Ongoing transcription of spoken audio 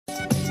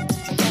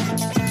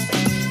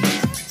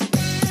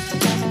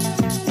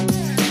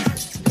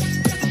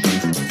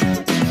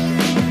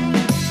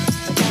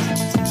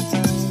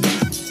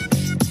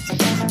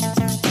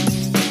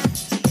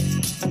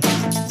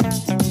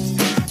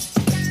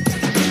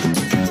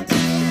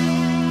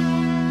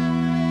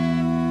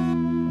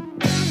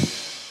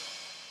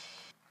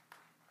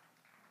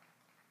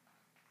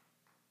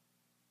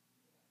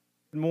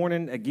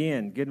morning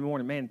again. Good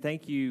morning, man.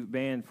 Thank you,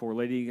 Ben, for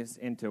leading us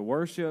into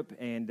worship.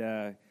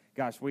 And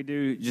gosh, we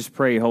do just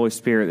pray, Holy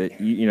Spirit,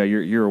 that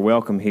you're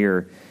welcome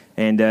here.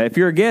 And if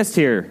you're a guest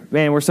here,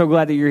 man, we're so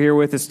glad that you're here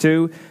with us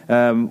too.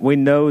 We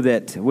know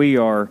that we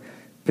are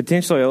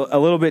potentially a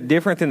little bit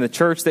different than the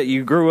church that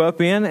you grew up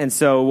in. And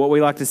so what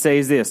we like to say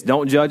is this: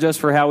 don't judge us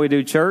for how we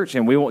do church,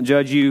 and we won't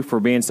judge you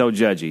for being so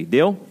judgy.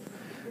 Deal?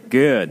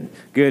 Good.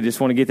 Just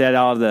want to get that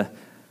out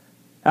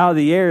of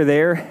the air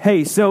there.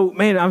 Hey, so,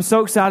 man, I'm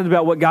so excited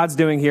about what God's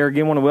doing here.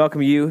 Again, I want to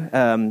welcome you.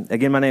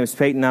 Again, my name is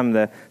Peyton. I'm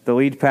the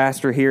lead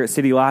pastor here at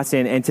City Lights.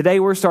 And today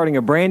we're starting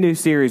a brand new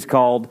series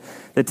called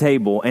The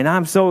Table. And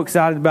I'm so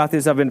excited about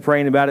this. I've been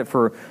praying about it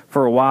for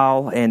a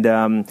while.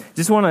 And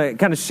just want to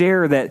kind of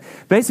share that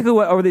basically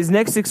over these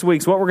next 6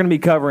 weeks, what we're going to be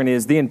covering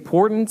is the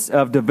importance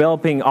of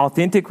developing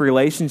authentic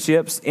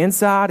relationships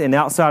inside and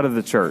outside of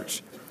the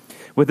church,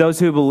 with those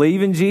who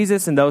believe in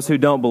Jesus and those who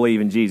don't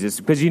believe in Jesus.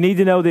 Because you need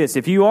to know this: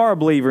 if you are a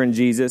believer in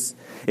Jesus,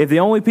 if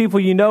the only people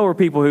you know are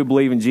people who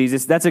believe in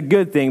Jesus, that's a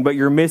good thing, but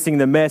you're missing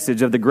the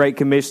message of the Great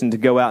Commission to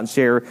go out and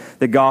share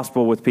the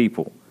gospel with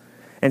people.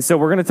 And so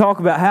we're going to talk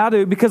about how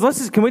to, because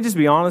can we just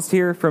be honest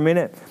here for a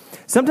minute?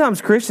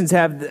 Sometimes Christians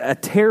have a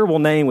terrible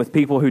name with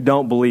people who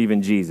don't believe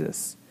in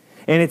Jesus.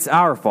 And it's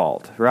our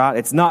fault, right?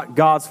 It's not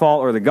God's fault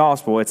or the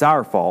gospel. It's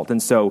our fault.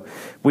 And so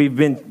we've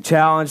been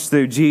challenged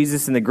through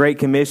Jesus and the Great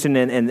Commission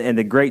and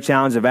the great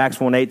challenge of Acts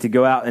 1:8 to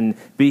go out and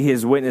be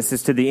His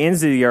witnesses to the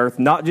ends of the earth,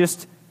 not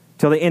just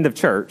till the end of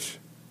church.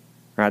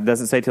 Right? It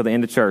doesn't say till the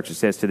end of church. It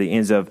says to the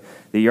ends of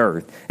the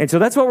earth. And so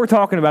that's what we're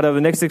talking about over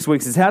the next 6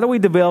 weeks, is how do we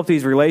develop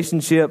these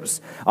relationships,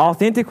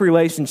 authentic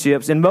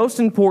relationships, and most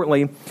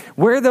importantly,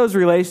 where those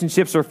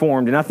relationships are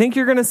formed. And I think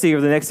you're going to see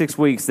over the next 6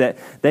 weeks that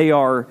they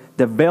are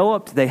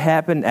developed, they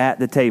happen at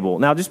the table.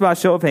 Now, just by a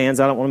show of hands,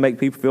 I don't want to make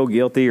people feel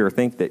guilty or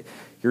think that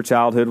your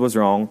childhood was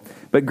wrong.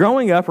 But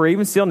growing up, or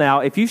even still now,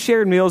 if you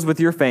shared meals with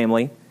your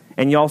family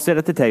and y'all sit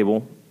at the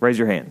table, raise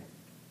your hand.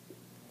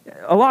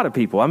 A lot of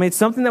people. I mean, it's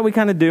something that we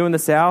kind of do in the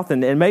South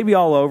and maybe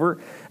all over,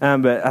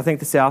 but I think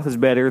the South is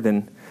better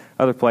than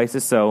other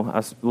places, so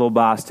I'm a little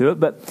biased to it.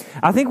 But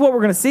I think what we're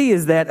going to see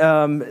is that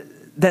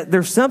that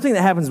there's something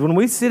that happens when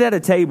we sit at a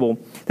table.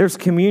 There's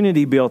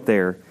community built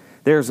there.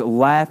 There's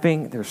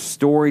laughing, there's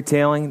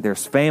storytelling,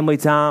 there's family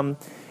time,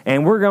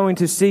 and we're going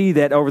to see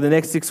that over the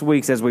next 6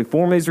 weeks as we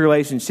form these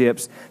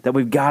relationships that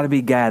we've got to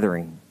be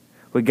gathering.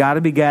 We've got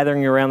to be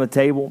gathering around the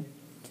table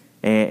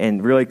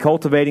and really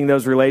cultivating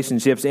those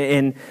relationships.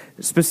 And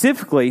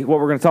specifically, what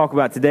we're going to talk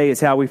about today is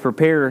how we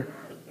prepare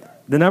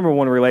the number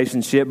one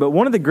relationship. But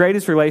one of the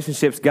greatest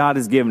relationships God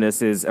has given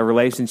us is a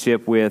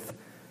relationship with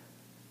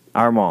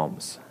our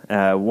moms.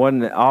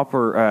 One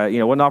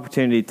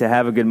opportunity to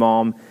have a good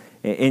mom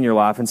in your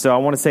life. And so I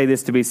want to say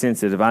this to be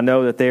sensitive. I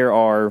know that there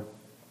are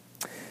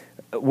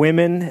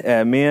women,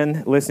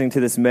 men listening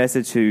to this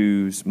message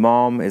whose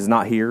mom is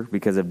not here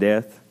because of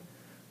death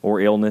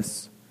or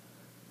illness.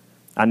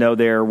 I know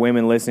there are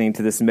women listening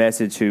to this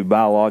message who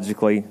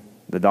biologically,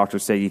 the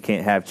doctors say you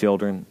can't have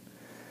children.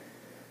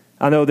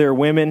 I know there are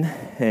women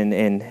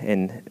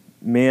and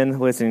men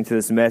listening to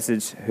this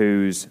message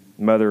whose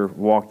mother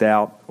walked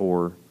out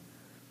or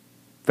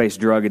faced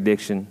drug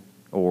addiction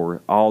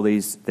or all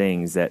these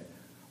things that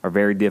are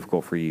very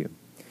difficult for you.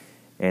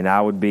 And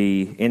I would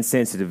be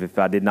insensitive if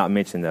I did not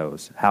mention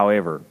those.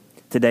 However,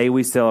 today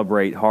we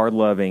celebrate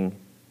hard-loving,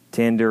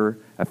 tender,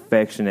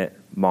 affectionate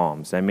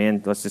moms.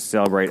 Amen. Let's just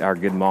celebrate our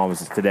good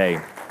moms today.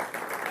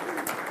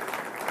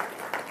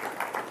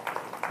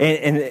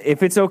 And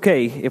if it's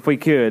okay, if we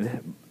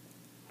could,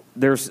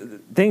 there's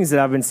things that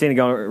I've been seeing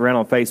going around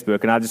on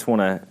Facebook, and I just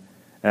want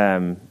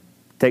to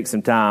take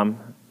some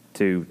time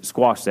to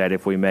squash that,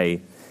 if we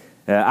may.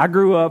 I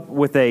grew up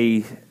with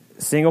a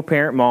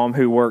single-parent mom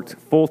who worked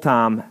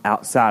full-time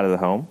outside of the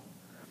home.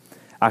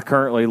 I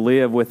currently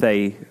live with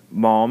a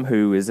mom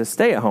who is a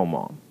stay-at-home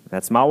mom.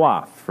 That's my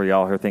wife, for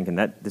y'all who are thinking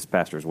that this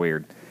pastor is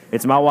weird.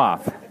 It's my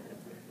wife.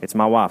 It's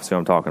my wife, who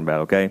I'm talking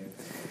about, okay?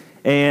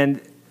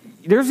 And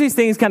there's these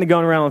things kind of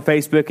going around on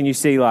Facebook, and you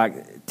see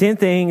like 10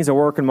 things a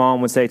working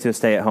mom would say to a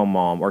stay-at-home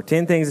mom, or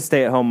 10 things a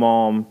stay-at-home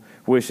mom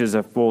wishes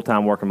a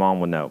full-time working mom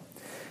would know.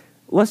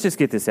 Let's just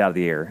get this out of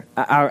the air.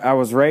 I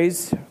was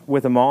raised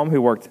with a mom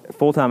who worked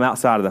full-time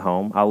outside of the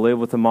home. I live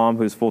with a mom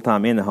who's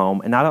full-time in the home,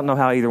 and I don't know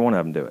how either one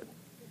of them do it,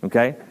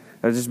 okay?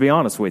 I'll just be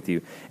honest with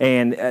you.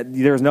 And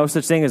there's no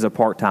such thing as a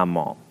part-time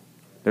mom.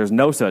 There's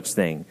no such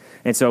thing.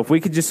 And so if we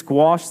could just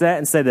squash that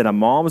and say that a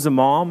mom is a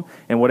mom,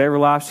 and whatever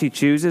life she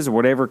chooses or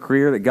whatever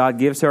career that God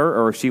gives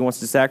her, or if she wants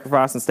to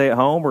sacrifice and stay at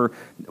home or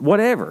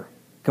whatever,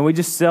 can we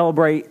just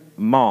celebrate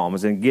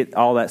moms and get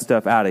all that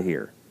stuff out of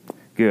here?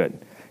 Good.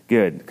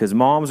 Because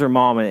moms are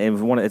mom,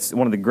 and it's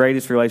one of the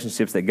greatest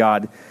relationships that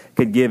God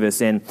could give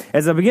us. And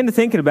as I begin to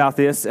thinking about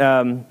this,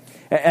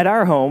 at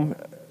our home,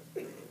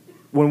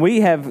 when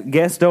we have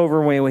guests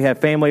over, when we have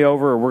family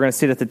over, or we're going to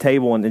sit at the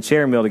table and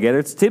share a meal together,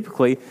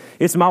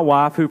 it's my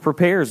wife who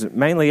prepares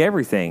mainly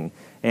everything.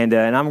 And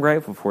I'm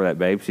grateful for that,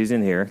 babe. She's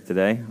in here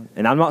today.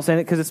 And I'm not saying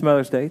it because it's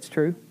Mother's Day. It's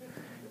true.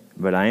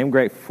 But I am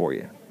grateful for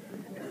you.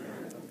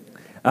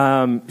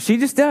 She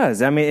just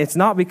does. I mean, it's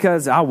not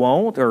because I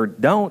won't or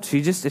don't.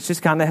 It's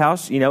just kind of how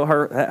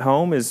her at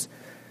home is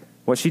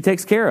what she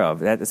takes care of.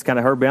 That's kind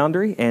of her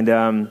boundary. And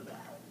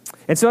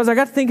so as I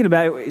got thinking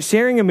about it,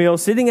 sharing a meal,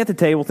 sitting at the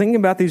table, thinking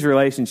about these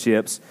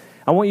relationships,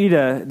 I want you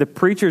the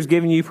preacher's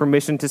giving you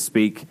permission to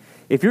speak.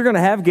 If you're going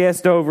to have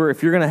guests over,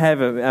 if you're going to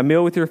have a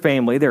meal with your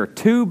family, there are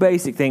two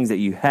basic things that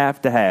you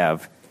have to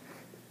have.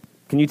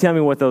 Can you tell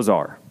me what those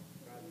are?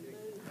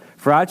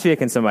 Fried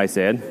chicken, somebody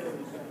said.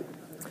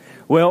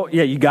 Well,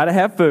 yeah, you got to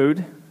have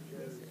food.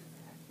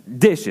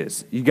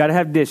 Dishes. You got to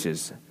have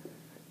dishes.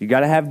 You got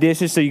to have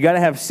dishes. So you got to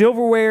have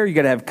silverware. You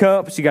got to have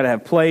cups. You got to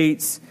have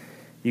plates.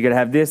 You got to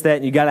have this, that,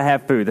 and you got to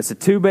have food. That's the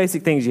two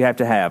basic things you have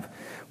to have.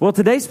 Well,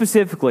 today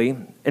specifically,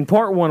 in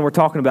part one, we're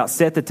talking about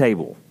set the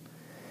table.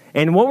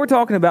 And what we're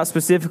talking about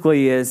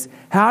specifically is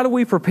how do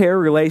we prepare a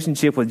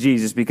relationship with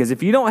Jesus? Because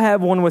if you don't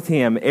have one with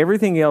Him,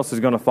 everything else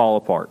is going to fall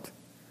apart.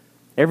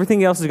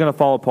 Everything else is going to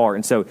fall apart.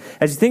 And so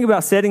as you think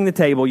about setting the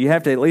table, you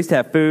have to at least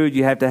have food.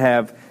 You have to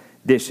have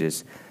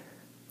dishes.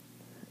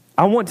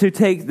 I want to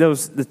take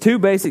the two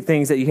basic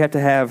things that you have to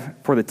have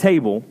for the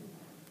table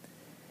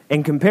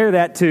and compare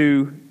that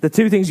to the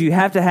two things you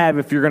have to have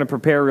if you're going to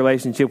prepare a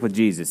relationship with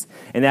Jesus.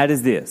 And that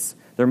is this.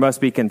 There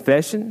must be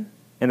confession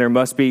and there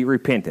must be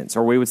repentance.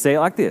 Or we would say it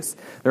like this.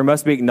 There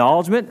must be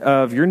acknowledgement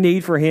of your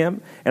need for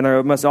Him, and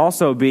there must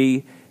also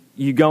be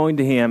you going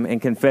to Him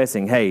and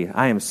confessing, hey,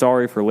 I am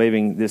sorry for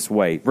living this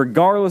way.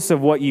 Regardless of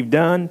what you've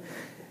done,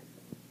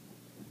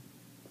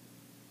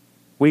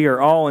 we are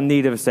all in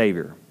need of a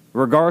Savior.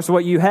 Regardless of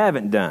what you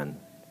haven't done,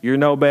 you're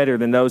no better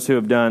than those who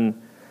have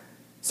done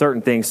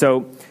certain things.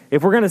 So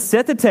if we're going to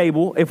set the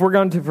table, if we're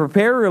going to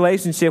prepare a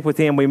relationship with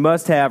Him, we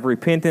must have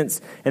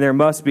repentance and there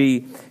must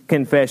be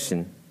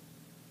confession.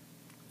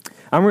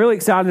 I'm really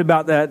excited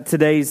about that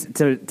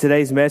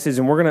today's message,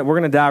 and we're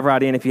gonna dive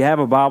right in. If you have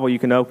a Bible, you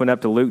can open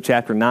up to Luke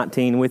chapter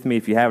 19 with me.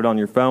 If you have it on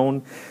your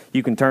phone,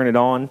 you can turn it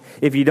on.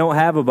 If you don't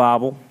have a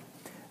Bible,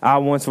 I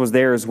once was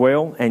there as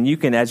well, and you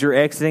can, as you're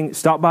exiting,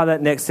 stop by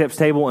that Next Steps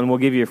table, and we'll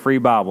give you a free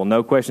Bible.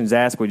 No questions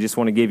asked. We just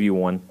want to give you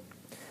one.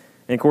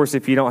 And, of course,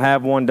 if you don't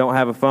have one, don't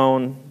have a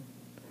phone,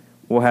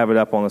 we'll have it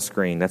up on the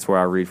screen. That's where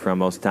I read from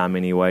most of the time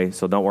anyway,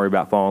 so don't worry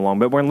about following along.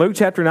 But we're in Luke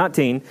chapter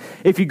 19.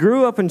 If you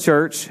grew up in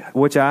church,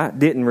 which I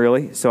didn't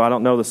really, so I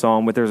don't know the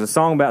song, but there's a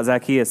song about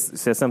Zacchaeus that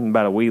says something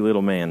about a wee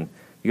little man.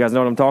 You guys know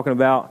what I'm talking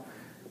about?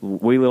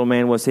 Wee little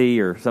man was he,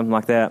 or something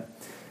like that.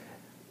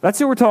 That's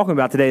who we're talking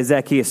about today, is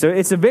Zacchaeus. So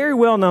it's a very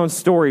well-known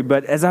story,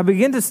 but as I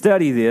begin to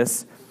study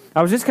this,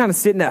 I was just kind of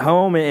sitting at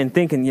home and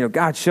thinking,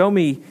 God, show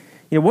me,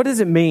 what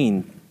does it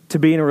mean to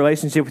be in a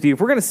relationship with you?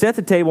 If we're going to set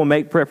the table and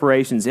make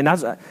preparations, and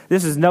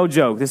this is no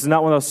joke, this is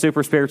not one of those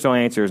super spiritual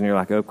answers, and you're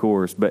like, of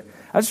course, but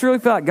I just really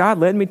felt like God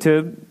led me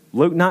to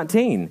Luke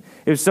 19.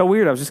 It was so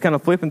weird. I was just kind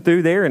of flipping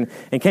through there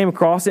and came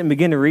across it and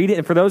began to read it.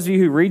 And for those of you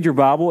who read your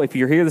Bible, if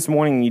you're here this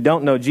morning and you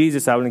don't know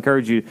Jesus, I would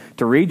encourage you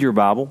to read your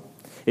Bible.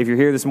 If you're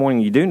here this morning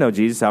and you do know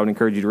Jesus, I would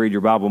encourage you to read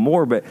your Bible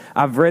more. But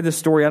I've read this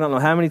story I don't know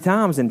how many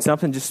times, and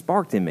something just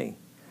sparked in me.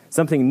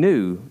 Something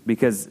new,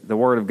 because the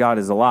Word of God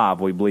is alive,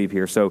 we believe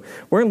here. So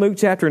we're in Luke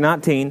chapter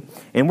 19,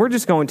 and we're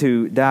just going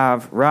to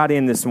dive right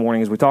in this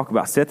morning as we talk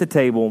about set the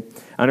table,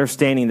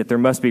 understanding that there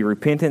must be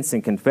repentance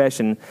and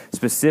confession,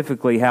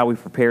 specifically how we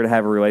prepare to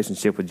have a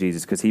relationship with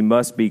Jesus, because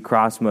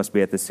Christ must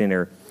be at the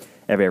center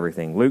of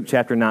everything. Luke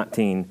chapter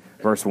 19,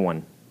 verse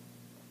 1.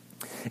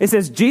 It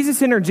says,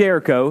 Jesus entered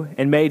Jericho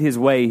and made his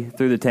way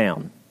through the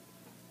town.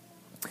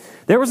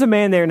 There was a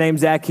man there named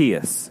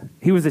Zacchaeus.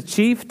 He was a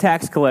chief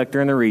tax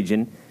collector in the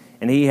region,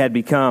 and he had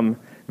become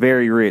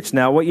very rich.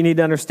 Now, what you need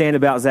to understand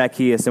about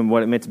Zacchaeus and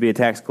what it meant to be a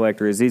tax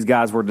collector is these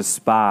guys were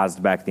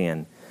despised back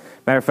then.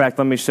 Matter of fact,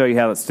 let me show you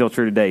how that's still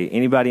true today.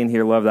 Anybody in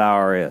here love the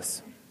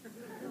IRS?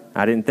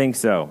 I didn't think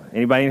so.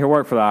 Anybody in here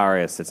work for the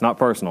IRS? It's not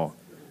personal.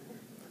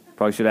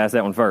 Probably should ask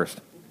that one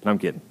first. No, I'm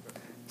kidding.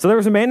 So there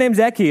was a man named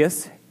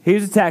Zacchaeus. He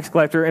was a tax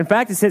collector. In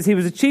fact, it says he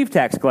was a chief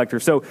tax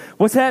collector. So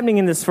what's happening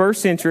in this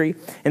first century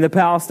in the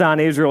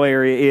Palestine-Israel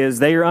area is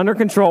they are under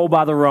control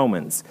by the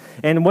Romans.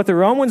 And what the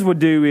Romans would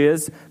do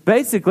is,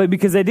 basically,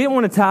 because they didn't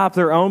want to tie up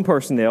their own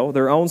personnel,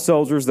 their own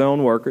soldiers, their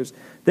own workers,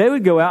 they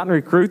would go out and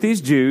recruit these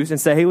Jews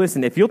and say, hey,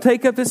 listen, if you'll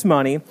take up this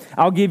money,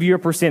 I'll give you a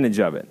percentage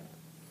of it.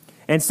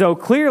 And so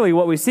clearly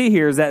what we see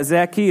here is that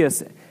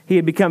Zacchaeus, he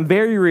had become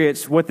very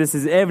rich. What this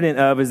is evident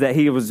of is that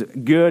he was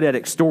good at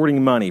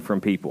extorting money from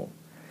people.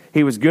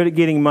 He was good at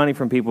getting money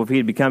from people if he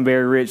had become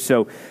very rich.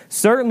 So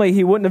certainly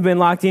he wouldn't have been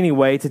liked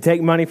anyway to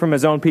take money from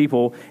his own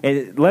people,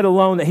 and let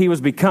alone that he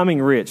was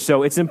becoming rich.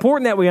 So it's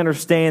important that we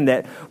understand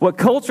that what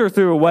culture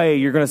threw away,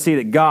 you're going to see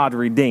that God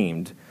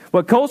redeemed.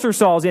 What culture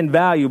saw as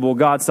invaluable,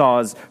 God saw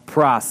as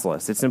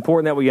priceless. It's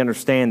important that we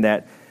understand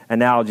that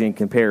analogy and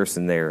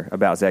comparison there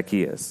about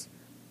Zacchaeus.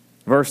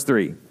 Verse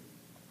 3.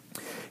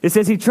 It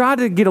says he tried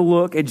to get a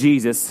look at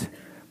Jesus,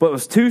 but it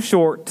was too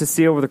short to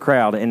see over the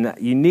crowd. And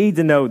you need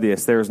to know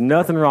this. There's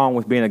nothing wrong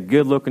with being a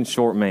good-looking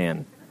short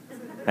man.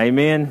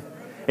 Amen?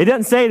 It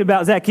doesn't say it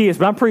about Zacchaeus,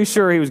 but I'm pretty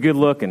sure he was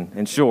good-looking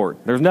and short.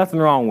 There's nothing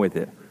wrong with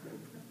it.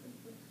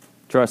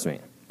 Trust me,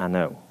 I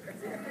know.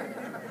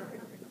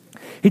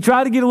 He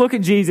tried to get a look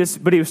at Jesus,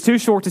 but he was too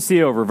short to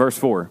see over. Verse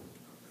 4.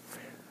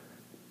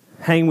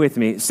 Hang with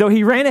me. So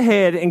he ran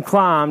ahead and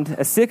climbed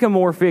a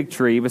sycamore fig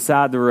tree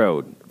beside the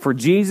road, for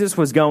Jesus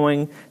was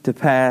going to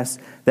pass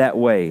that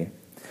way.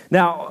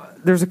 Now,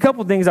 there's a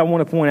couple things I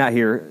want to point out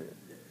here.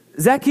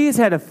 Zacchaeus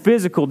had a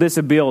physical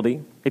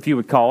disability, if you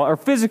would call it, or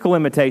physical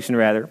limitation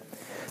rather,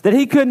 that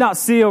he could not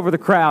see over the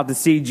crowd to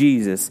see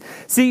Jesus.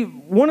 See,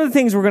 one of the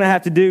things we're going to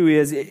have to do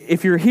is,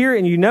 if you're here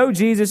and you know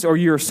Jesus, or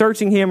you're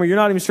searching him, or you're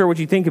not even sure what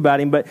you think about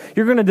him, but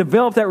you're going to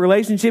develop that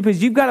relationship,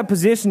 is you've got to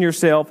position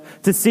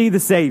yourself to see the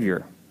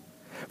Savior.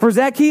 For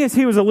Zacchaeus,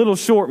 he was a little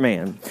short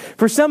man.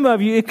 For some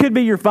of you, it could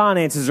be your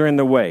finances are in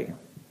the way.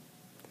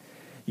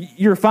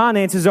 Your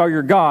finances are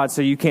your God,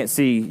 so you can't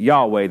see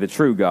Yahweh, the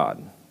true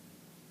God.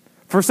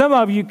 For some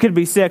of you, it could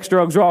be sex,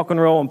 drugs, rock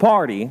and roll, and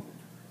party.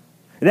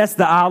 That's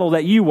the idol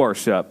that you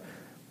worship.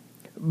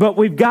 But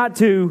we've got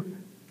to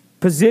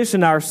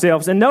position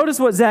ourselves. And notice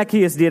what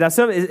Zacchaeus did.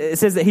 It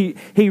says that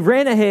he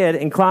ran ahead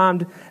and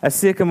climbed a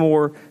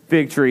sycamore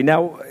fig tree.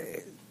 Now,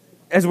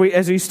 as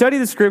we study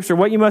the scripture,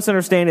 what you must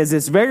understand is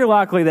it's very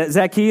likely that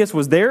Zacchaeus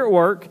was there at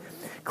work,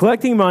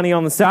 collecting money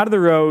on the side of the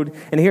road,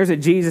 and here's that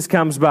Jesus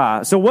comes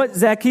by. So what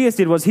Zacchaeus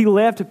did was he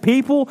left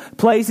people,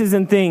 places,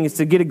 and things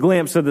to get a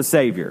glimpse of the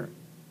Savior.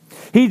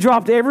 He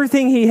dropped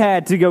everything he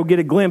had to go get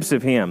a glimpse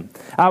of him.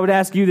 I would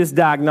ask you this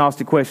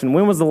diagnostic question.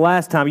 When was the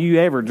last time you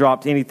ever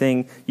dropped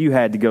anything you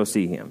had to go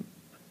see him?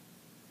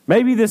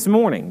 Maybe this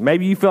morning.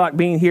 Maybe you feel like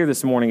being here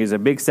this morning is a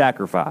big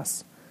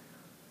sacrifice.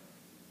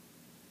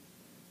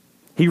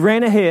 He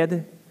ran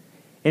ahead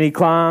and he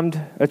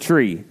climbed a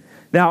tree.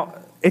 Now,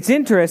 it's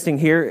interesting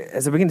here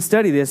as I begin to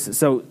study this.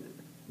 So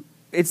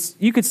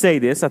you could say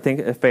this, I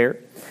think, fair,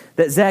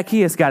 that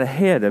Zacchaeus got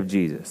ahead of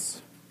Jesus.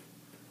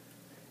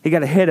 He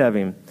got ahead of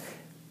him.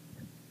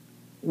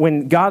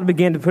 When God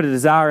began to put a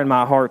desire in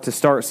my heart to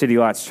start City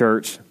Lights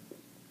Church,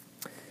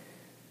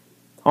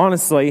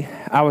 honestly,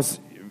 I was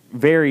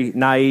very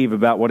naive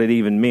about what it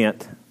even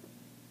meant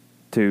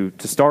to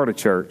start a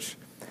church.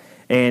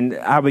 And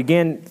I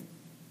began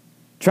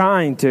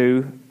trying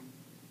to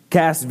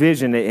cast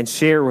vision and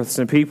share with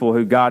some people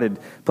who God had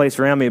placed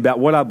around me about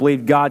what I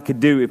believed God could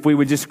do if we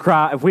would just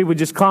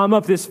climb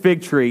up this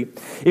fig tree,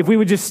 if we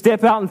would just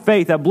step out in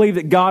faith. I believe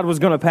that God was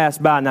going to pass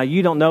by. Now,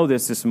 you don't know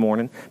this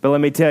morning, but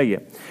let me tell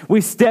you.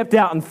 We stepped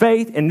out in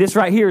faith, and this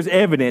right here is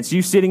evidence.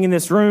 You sitting in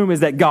this room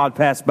is that God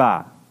passed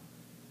by.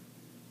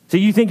 So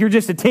you think you're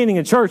just attending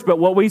a church, but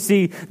what we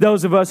see,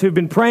 those of us who've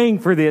been praying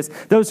for this,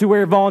 those who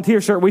wear a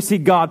volunteer shirt, we see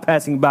God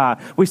passing by.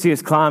 We see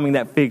us climbing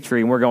that fig tree,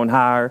 and we're going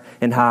higher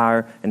and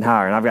higher and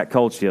higher. And I've got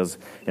cold chills,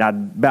 and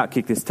I'd about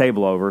kick this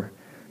table over,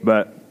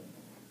 but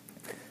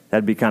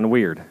that'd be kind of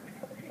weird.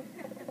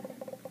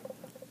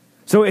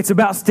 So it's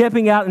about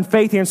stepping out in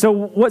faith here. And so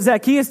what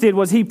Zacchaeus did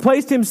was he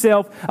placed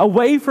himself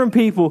away from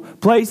people,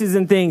 places,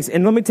 and things.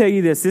 And let me tell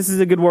you this is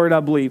a good word, I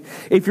believe.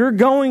 If you're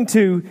going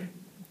to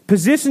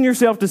position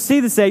yourself to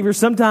see the Savior,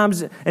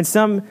 sometimes in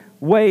some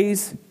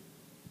ways,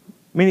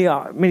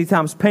 many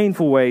times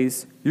painful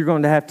ways, you're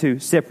going to have to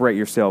separate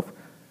yourself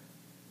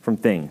from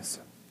things.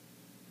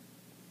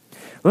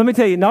 Let me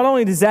tell you, not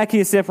only did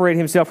Zacchaeus separate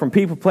himself from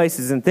people,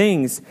 places, and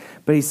things,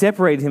 but he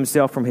separated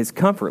himself from his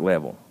comfort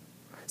level.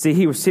 See,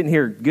 he was sitting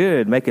here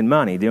good, making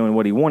money, doing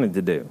what he wanted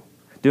to do,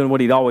 doing what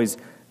he'd always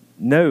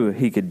knew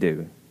he could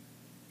do.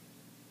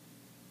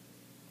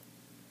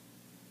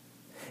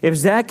 If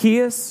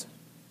Zacchaeus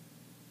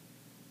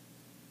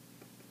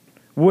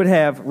would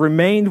have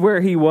remained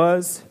where he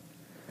was,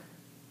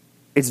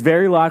 it's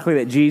very likely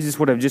that Jesus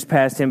would have just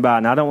passed him by.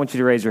 And I don't want you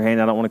to raise your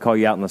hand. I don't want to call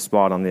you out on the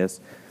spot on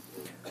this.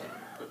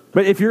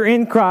 But if you're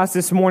in Christ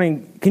this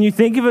morning, can you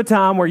think of a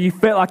time where you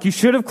felt like you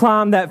should have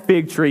climbed that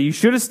fig tree? You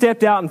should have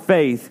stepped out in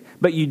faith,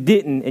 but you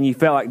didn't, and you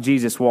felt like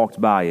Jesus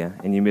walked by you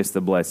and you missed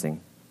the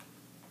blessing.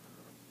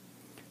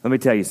 Let me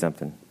tell you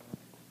something.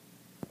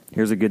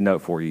 Here's a good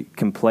note for you.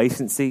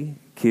 Complacency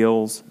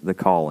kills the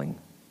calling.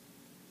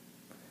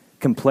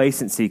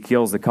 Complacency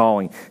kills the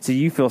calling. So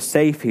you feel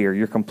safe here.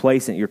 You're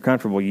complacent. You're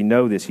comfortable. You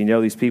know this. You know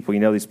these people.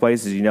 You know these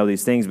places. You know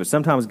these things. But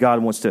sometimes God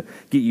wants to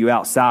get you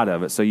outside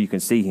of it so you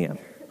can see Him.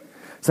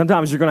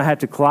 Sometimes you're going to have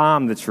to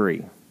climb the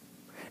tree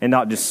and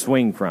not just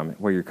swing from it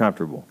where you're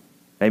comfortable.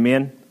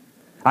 Amen?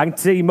 I can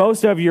see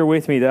most of you are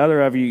with me. The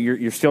other of you,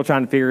 you're still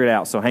trying to figure it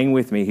out. So hang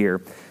with me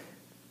here.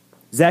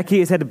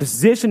 Zacchaeus had to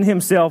position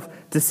himself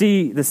to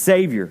see the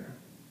Savior.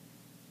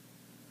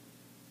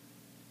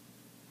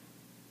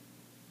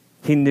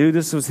 He knew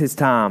this was his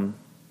time.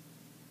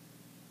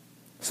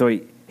 So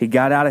he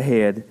got out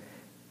ahead.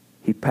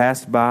 He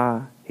passed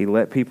by. He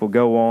let people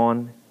go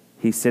on.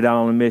 He set out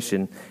on a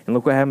mission. And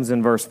look what happens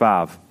in verse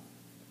 5.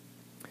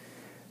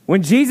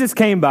 When Jesus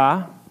came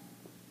by,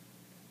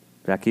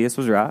 Zacchaeus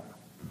was right.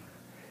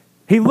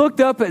 He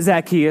looked up at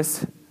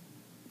Zacchaeus,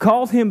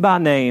 called him by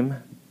name.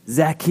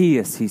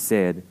 Zacchaeus, he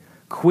said,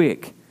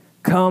 quick,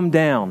 come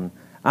down.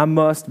 I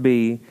must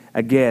be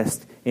a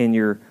guest in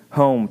your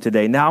home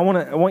today. Now,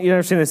 I want you to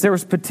understand this. There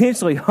was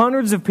potentially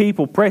hundreds of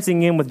people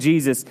pressing in with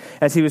Jesus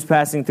as he was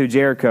passing through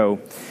Jericho.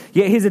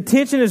 Yet his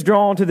attention is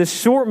drawn to this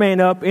short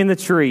man up in the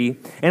tree.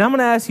 And I'm going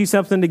to ask you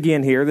something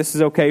again here. This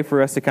is okay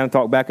for us to kind of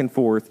talk back and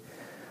forth.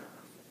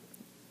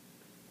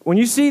 When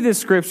you see this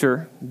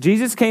scripture,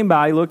 Jesus came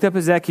by, he looked up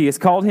at Zacchaeus,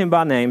 called him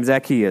by name,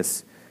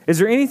 Zacchaeus. Is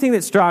there anything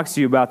that strikes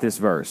you about this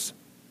verse?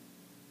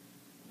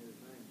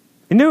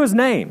 He knew his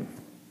name.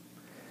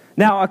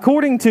 Now,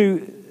 according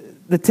to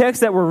the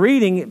text that we're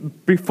reading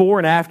before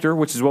and after,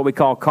 which is what we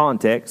call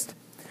context,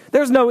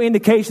 there's no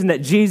indication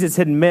that Jesus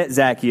had met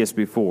Zacchaeus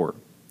before.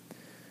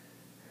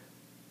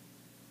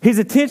 His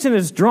attention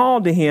is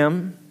drawn to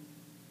him.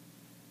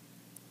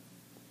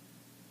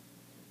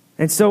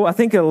 And so I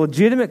think a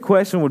legitimate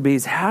question would be,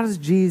 is how does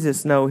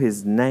Jesus know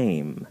his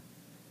name?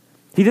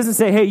 He doesn't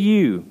say, hey,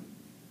 you,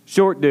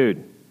 short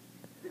dude.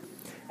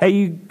 Hey,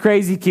 you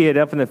crazy kid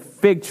up in the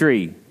fig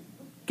tree.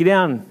 Get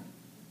down.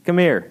 Come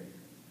here.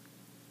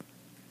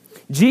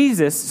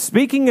 Jesus,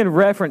 speaking in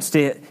reference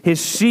to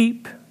his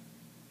sheep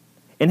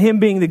and him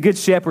being the good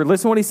shepherd,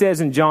 listen to what he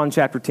says in John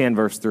chapter 10,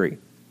 verse 3.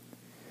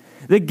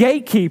 The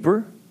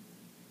gatekeeper,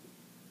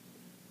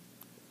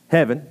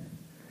 heaven,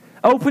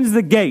 opens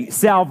the gate,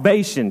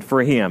 salvation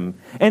for him,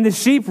 and the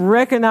sheep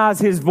recognize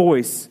his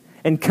voice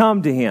and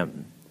come to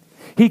him.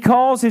 He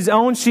calls his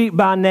own sheep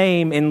by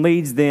name and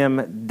leads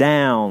them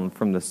down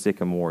from the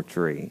sycamore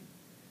tree.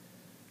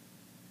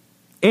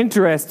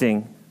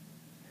 Interesting.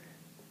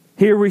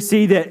 Here we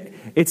see that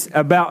it's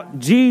about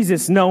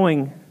Jesus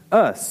knowing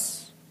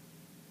us.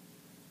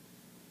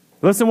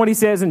 Listen to what he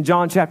says in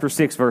John chapter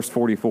 6, verse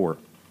 44.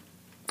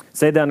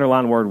 Say the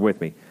underlined word with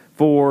me.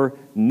 For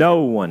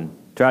no one,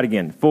 try it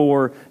again.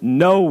 For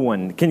no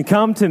one can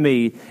come to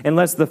me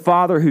unless the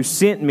Father who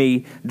sent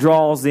me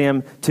draws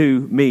them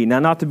to me. Now,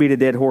 not to beat a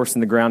dead horse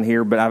in the ground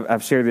here, but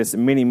I've shared this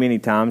many, many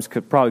times,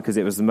 probably because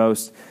it was the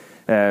most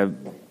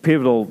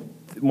pivotal.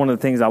 One of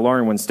the things I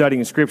learned when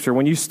studying Scripture.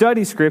 When you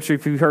study Scripture,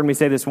 if you've heard me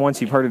say this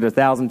once, you've heard it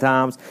 1,000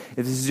 times.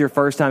 If this is your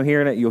first time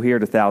hearing it, you'll hear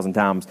it 1,000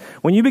 times.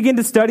 When you begin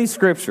to study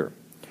Scripture,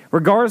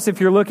 regardless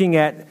if you're looking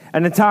at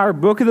an entire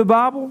book of the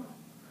Bible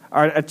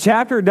or a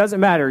chapter, it doesn't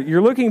matter.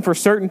 You're looking for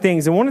certain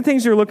things. And one of the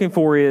things you're looking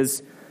for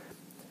is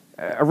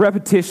a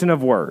repetition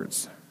of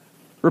words,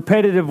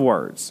 repetitive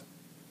words.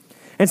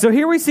 And so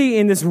here we see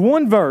in this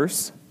one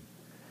verse,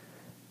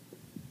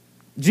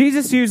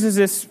 Jesus uses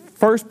this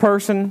first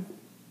person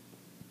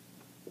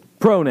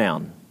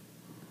pronoun,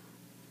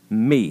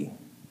 me.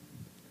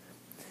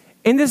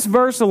 In this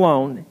verse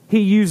alone,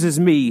 he uses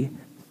me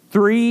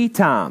 3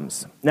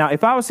 times. Now,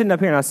 if I was sitting up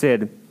here and I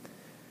said,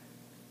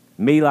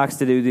 me likes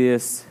to do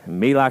this,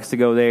 me likes to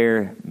go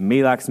there,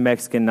 me likes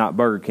Mexican, not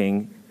Burger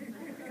King,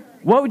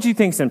 what would you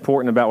think is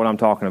important about what I'm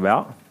talking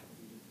about?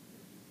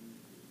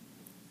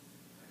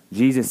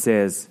 Jesus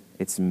says,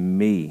 it's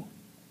me.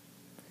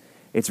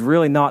 It's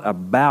really not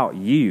about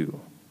you.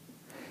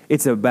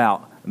 It's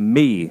about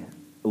me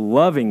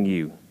loving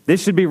you.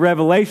 This should be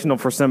revelational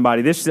for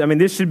somebody. This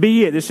should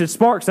be it. This should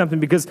spark something,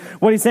 because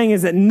what he's saying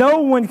is that no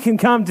one can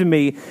come to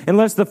me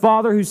unless the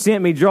Father who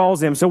sent me draws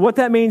them. So what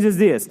that means is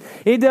this.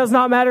 It does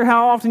not matter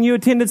how often you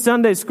attended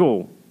Sunday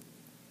school.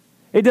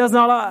 It does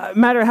not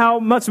matter how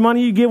much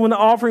money you give when the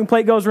offering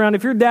plate goes around.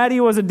 If your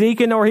daddy was a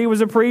deacon or he was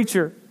a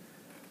preacher,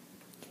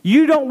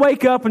 you don't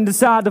wake up and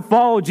decide to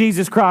follow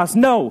Jesus Christ.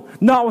 No,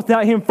 not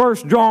without him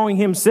first drawing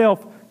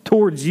himself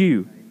towards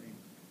you.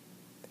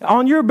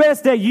 On your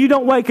best day, you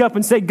don't wake up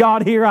and say,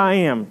 God, here I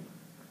am.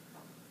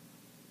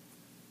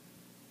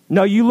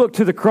 No, you look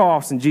to the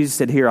cross and Jesus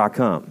said, here I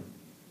come.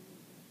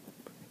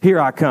 Here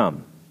I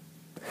come.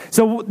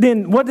 So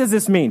then what does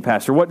this mean,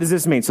 Pastor? What does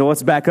this mean? So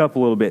let's back up a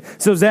little bit.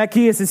 So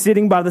Zacchaeus is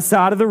sitting by the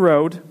side of the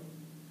road.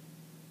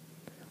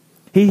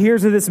 He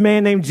hears of this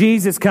man named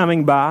Jesus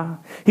coming by.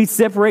 He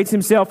separates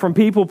himself from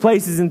people,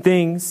 places, and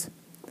things.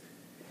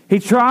 He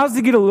tries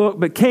to get a look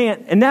but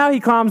can't. And now he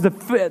climbs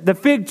the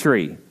fig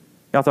tree.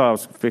 Y'all thought I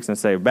was fixing to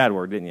say a bad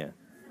word, didn't you?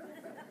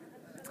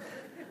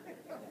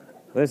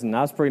 Listen,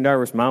 I was pretty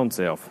nervous my own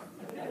self.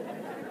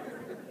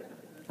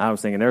 I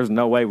was thinking, there's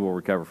no way we'll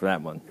recover for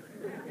that one.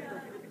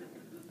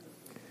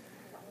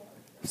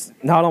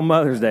 Not on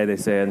Mother's Day, they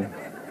said.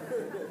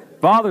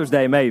 Father's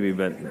Day, maybe,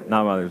 but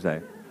not Mother's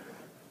Day.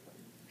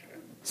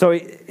 So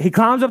he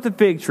climbs up the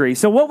fig tree.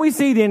 So what we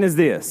see then is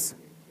this.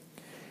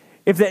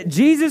 If that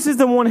Jesus is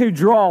the one who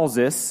draws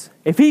us,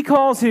 if he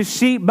calls his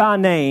sheep by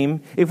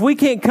name, if we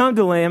can't come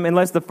to him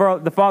unless the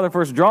Father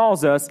first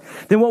draws us,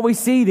 then what we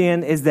see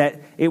then is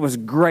that it was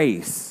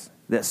grace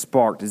that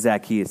sparked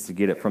Zacchaeus to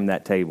get it from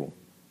that table.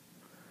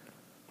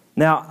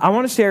 Now, I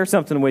want to share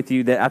something with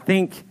you that I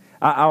think,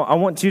 I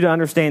want you to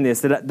understand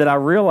this, that I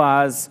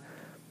realize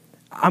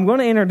I'm going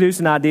to introduce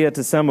an idea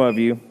to some of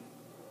you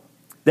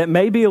that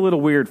may be a little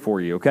weird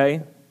for you,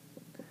 okay?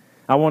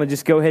 I want to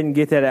just go ahead and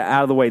get that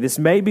out of the way. This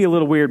may be a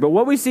little weird, but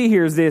what we see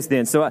here is this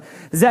then. So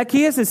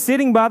Zacchaeus is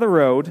sitting by the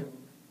road.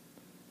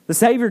 The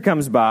Savior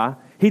comes by.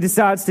 He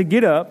decides to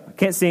get up.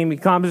 Can't see him. He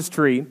climbs his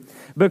tree.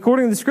 But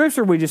according to the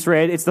scripture we just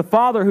read, it's the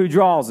Father who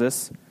draws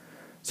us.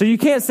 So you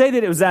can't say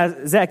that it was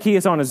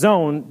Zacchaeus on his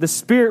own. The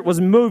Spirit was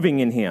moving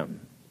in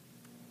him.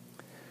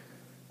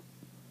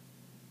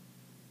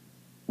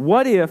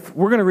 What if,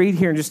 we're going to read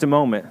here in just a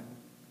moment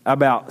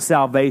about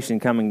salvation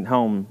coming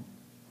home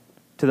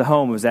to the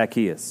home of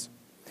Zacchaeus.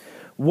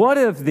 What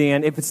if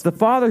then, if it's the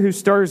Father who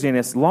stirs in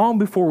us long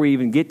before we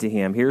even get to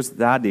Him, here's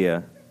the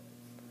idea.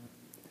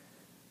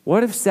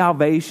 What if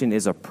salvation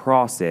is a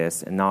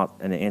process and not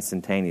an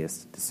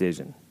instantaneous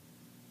decision?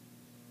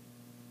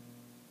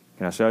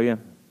 Can I show you?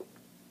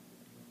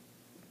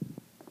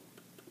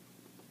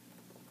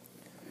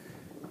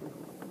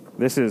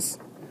 This is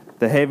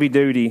the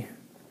heavy-duty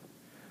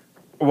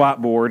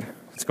whiteboard.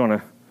 It's going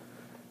to,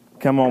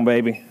 come on,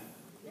 baby.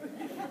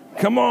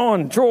 Come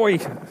on, Troy.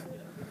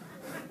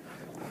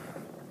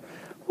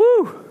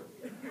 Woo.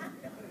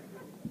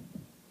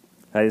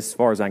 Hey, this is as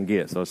far as I can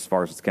get, so it's as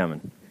far as it's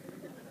coming.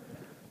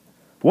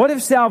 What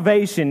if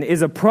salvation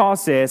is a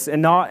process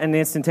and not an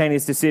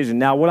instantaneous decision?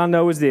 Now, what I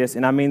know is this,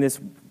 and I mean this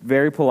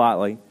very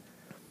politely.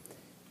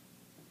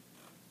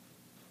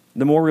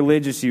 The more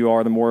religious you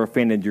are, the more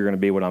offended you're going to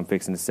be what I'm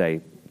fixing to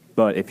say.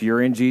 But if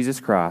you're in Jesus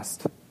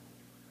Christ,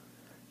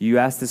 you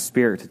ask the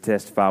Spirit to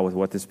testify with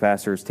what this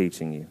pastor is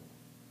teaching you.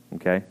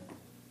 Okay?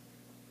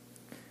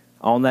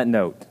 On that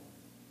note,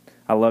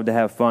 I love to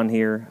have fun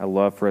here. I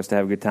love for us to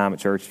have a good time at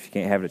church. If you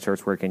can't have it at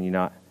church, where can you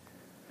not?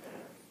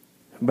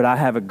 But I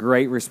have a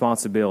great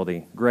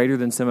responsibility, greater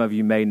than some of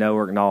you may know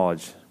or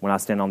acknowledge, when I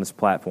stand on this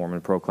platform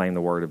and proclaim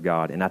the Word of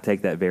God. And I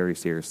take that very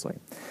seriously.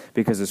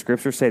 Because the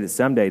Scriptures say that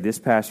someday this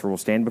pastor will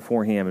stand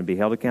before Him and be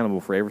held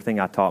accountable for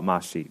everything I taught my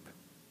sheep.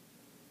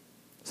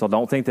 So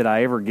don't think that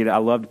I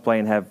love to play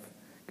and have a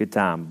good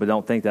time, but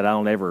don't think that I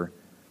don't ever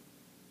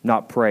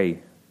not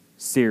pray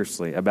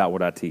seriously about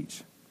what I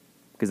teach.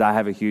 Because I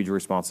have a huge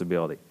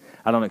responsibility.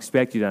 I don't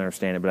expect you to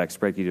understand it, but I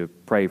expect you to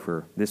pray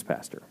for this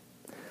pastor.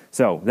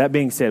 So, that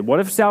being said,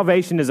 what if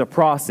salvation is a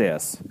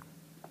process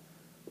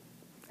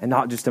and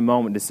not just a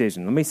moment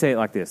decision? Let me say it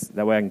like this.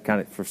 That way I can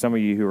kind of, for some of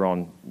you who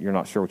are you're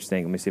not sure what you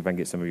think, let me see if I can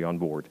get some of you on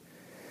board.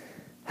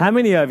 How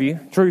many of you,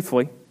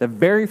 truthfully, the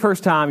very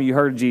first time you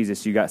heard of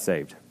Jesus, you got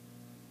saved?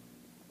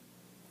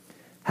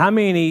 How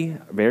many,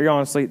 very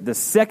honestly, the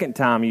second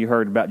time you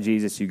heard about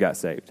Jesus, you got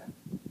saved?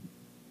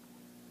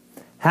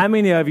 How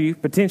many of you,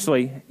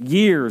 potentially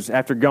years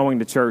after going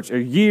to church or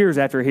years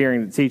after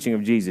hearing the teaching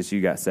of Jesus,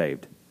 you got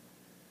saved?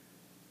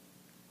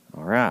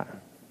 All right.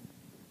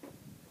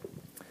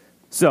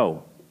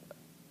 So,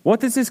 what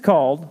this is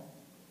called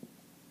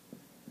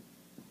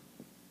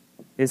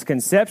is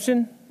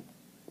conception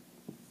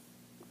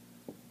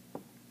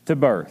to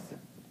birth.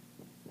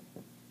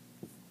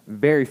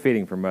 Very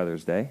fitting for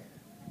Mother's Day.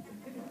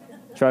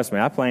 Trust me,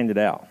 I planned it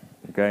out,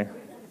 okay?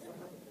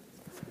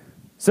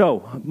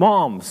 So,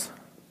 moms.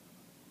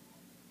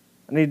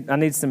 I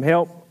need some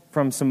help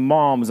from some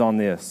moms on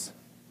this.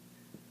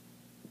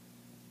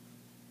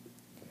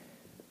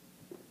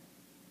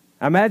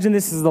 I imagine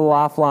this is the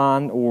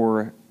lifeline,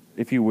 or,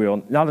 if you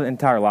will, not an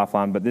entire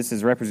lifeline, but this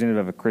is representative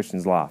of a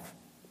Christian's life.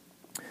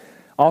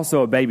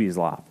 Also a baby's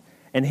life.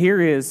 And here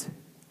is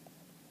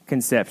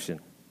conception.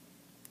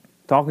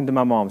 Talking to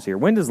my moms here.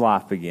 When does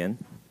life begin?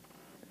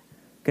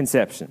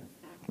 Conception.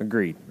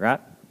 Agreed, right?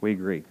 We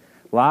agree.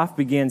 Life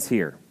begins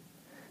here.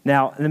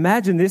 Now,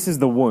 imagine this is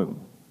the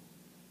womb.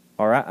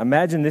 All right?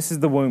 Imagine this is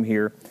the womb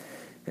here.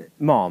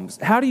 Moms,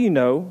 how do you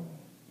know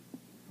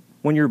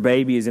when your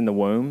baby is in the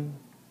womb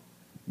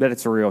that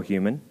it's a real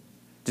human?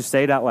 Just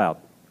say it out loud.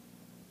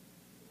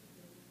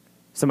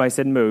 Somebody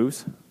said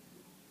moves.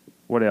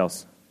 What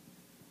else?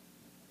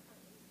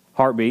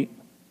 Heartbeat.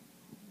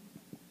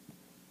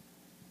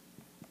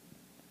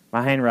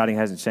 My handwriting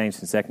hasn't changed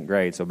since second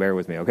grade, so bear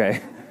with me,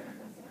 okay?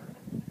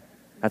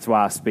 That's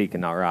why I speak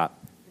and not write.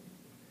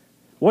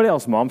 What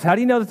else, moms? How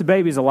do you know that the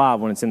baby's alive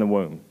when it's in the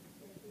womb?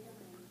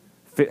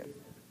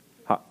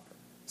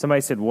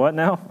 Somebody said what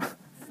now?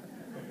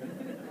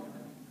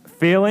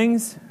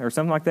 Feelings or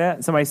something like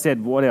that. Somebody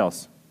said what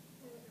else?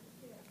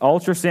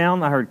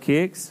 Ultrasound. I heard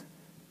kicks.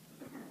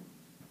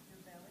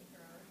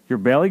 Your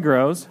belly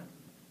grows.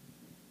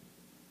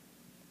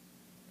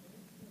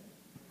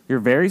 You're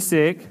very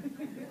sick.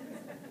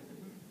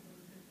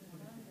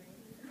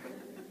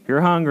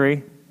 You're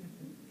hungry.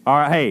 All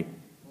right, hey.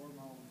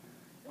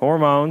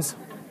 Hormones.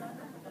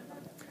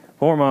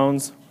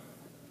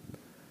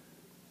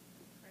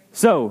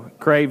 So,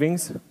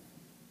 cravings.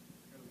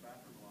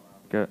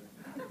 Good.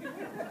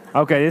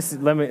 Okay, this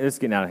is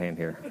getting out of hand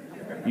here.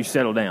 You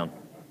settle down.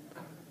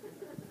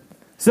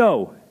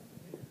 So,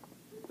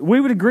 we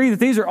would agree that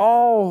these are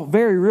all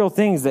very real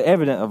things that are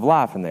evident of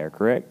life in there,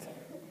 correct?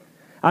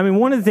 I mean,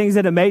 one of the things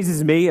that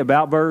amazes me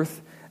about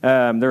birth,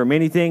 there are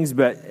many things,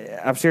 but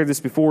I've shared this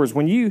before, is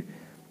when man,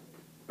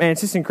 it's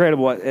just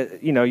incredible.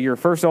 Your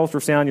first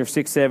ultrasound, you're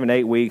 6, 7,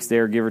 8 weeks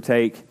there, give or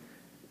take.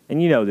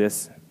 And you know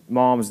this,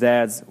 moms,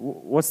 dads,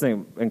 what's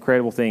the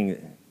incredible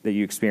thing that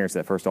you experience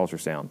that first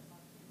ultrasound?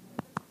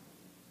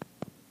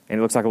 And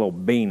it looks like a little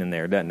bean in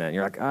there, doesn't it? And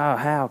you're like, oh,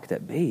 how could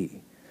that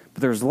be?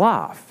 But there's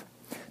life.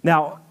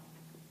 Now,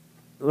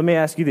 let me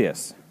ask you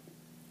this,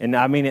 and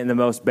I mean it in the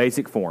most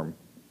basic form.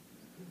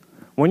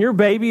 When your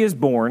baby is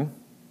born,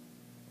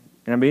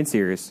 and I'm being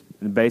serious,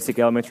 in the basic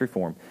elementary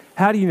form,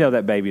 how do you know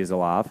that baby is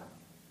alive?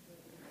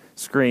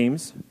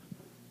 Screams.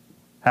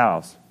 How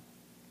else?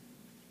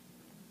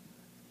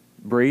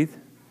 Breathe.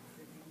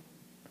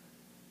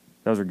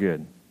 Those are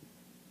good.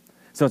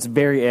 So it's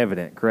very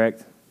evident,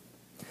 correct?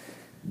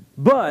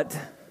 But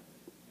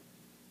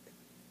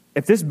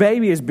if this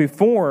baby is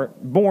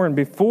born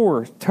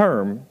before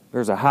term,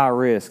 there's a high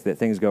risk that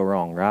things go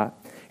wrong, right?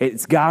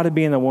 It's got to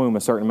be in the womb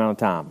a certain amount of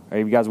time. Are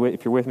you guys,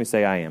 if you're with me,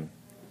 say I am.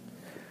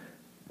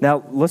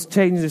 Now, let's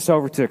change this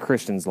over to a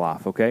Christian's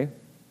life, okay?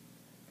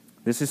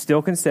 This is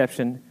still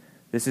conception.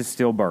 This is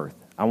still birth.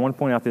 I want to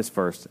point out this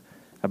first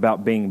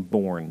about being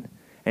born.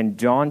 In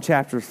John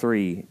chapter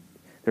 3,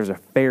 there's a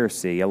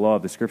Pharisee. I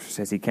love the scripture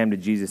says he came to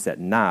Jesus at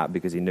night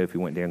because he knew if he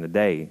went during the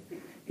day,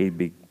 he'd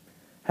be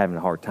having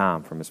a hard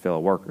time from his fellow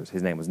workers.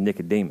 His name was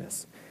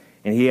Nicodemus.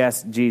 And he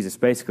asked Jesus,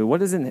 basically,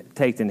 what does it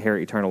take to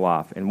inherit eternal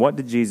life? And what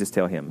did Jesus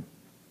tell him?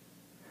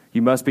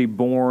 You must be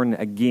born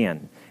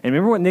again. And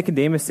remember what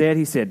Nicodemus said?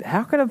 He said,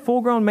 how can a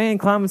full-grown man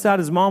climb inside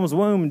his mom's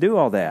womb and do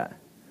all that?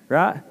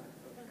 Right?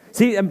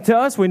 See, to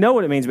us, we know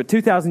what it means, but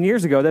 2,000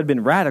 years ago, that had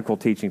been radical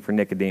teaching for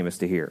Nicodemus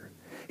to hear.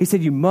 He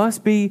said, you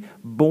must be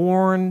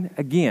born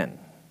again.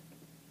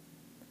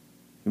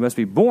 You must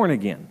be born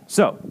again.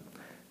 So,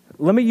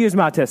 let me use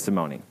my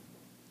testimony.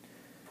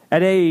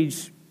 At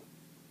age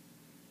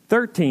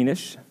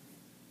 13-ish,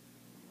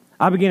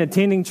 I began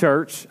attending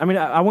church. I mean,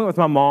 I went with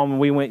my mom, and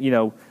we went,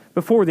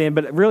 before then,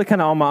 but really kind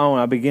of on my own.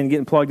 I began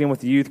getting plugged in with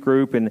the youth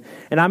group, and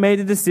I made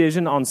a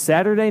decision on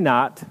Saturday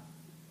night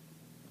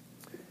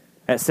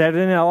at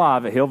Saturday Night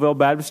Live at Hillville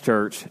Baptist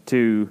Church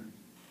to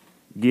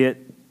get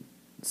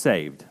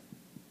saved,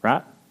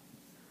 right?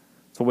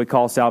 That's what we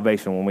call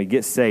salvation, when we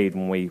get saved,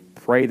 when we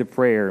pray the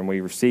prayer and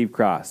we receive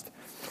Christ.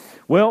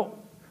 Well,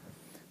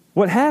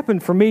 what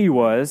happened for me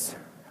was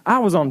I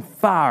was on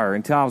fire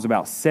until I was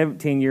about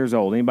 17 years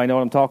old. Anybody know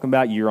what I'm talking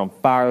about? You're on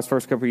fire those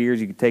first couple of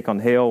years. You could take on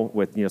hell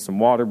with some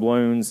water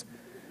balloons,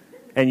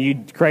 and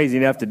you're crazy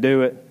enough to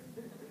do it.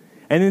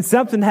 And then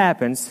something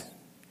happens,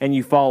 and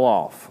you fall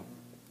off.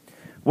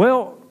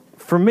 Well,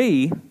 for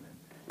me,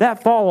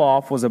 that fall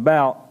off was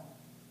about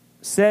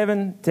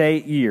 7 to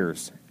 8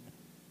 years.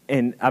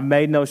 And I've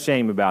made no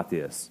shame about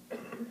this.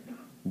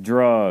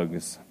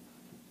 Drugs,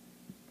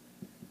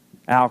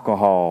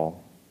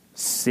 alcohol,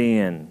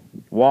 sin,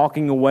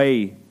 walking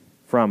away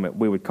from it,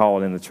 we would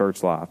call it in the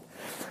church life.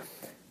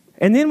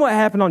 And then what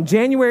happened on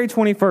January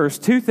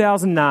 21st,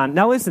 2009.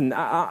 Now listen,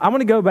 I'm going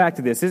to go back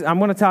to this. I'm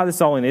going to tie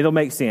this all in. It'll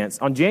make sense.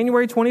 On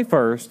January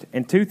 21st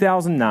in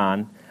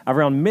 2009,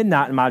 around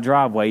midnight in my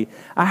driveway,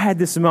 I had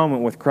this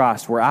moment with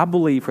Christ where I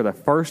believe for the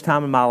first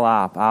time in my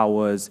life I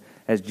was,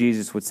 as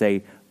Jesus would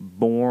say,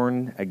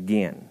 born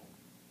again.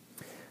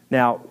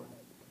 Now,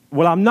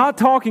 what I'm not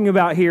talking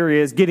about here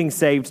is getting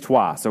saved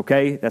twice,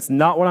 okay? That's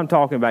not what I'm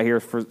talking about here.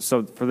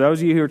 So for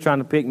those of you who are trying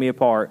to pick me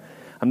apart,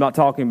 I'm not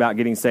talking about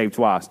getting saved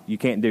twice. You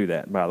can't do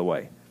that, by the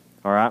way,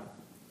 all right?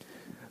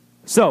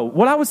 So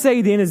what I would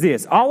say then is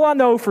this. All I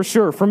know for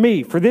sure, for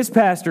me, for this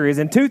pastor, is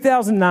in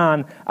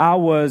 2009, I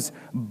was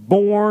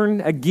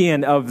born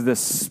again of the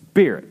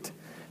Spirit.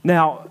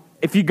 Now,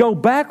 if you go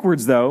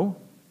backwards, though,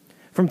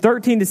 from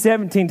 13 to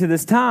 17 to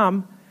this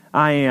time,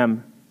 I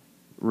am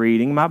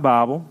reading my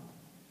Bible.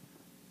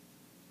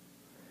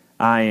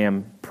 I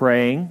am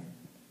praying.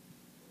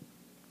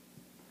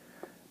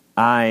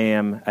 I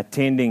am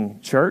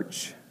attending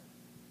church.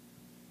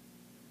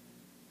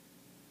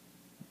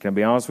 Can I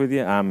be honest with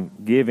you? I'm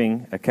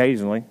giving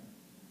occasionally.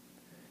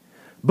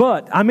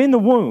 But I'm in the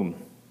womb.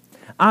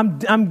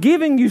 I'm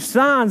giving you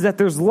signs that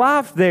there's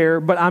life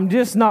there, but I'm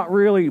just not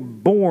really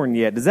born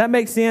yet. Does that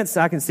make sense?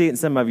 I can see it in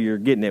some of you. You're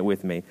getting it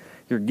with me.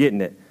 You're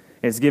getting it.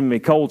 It's giving me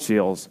cold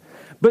chills.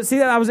 But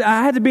see,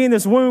 I had to be in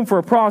this womb for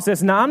a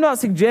process. Now, I'm not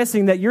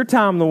suggesting that your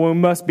time in the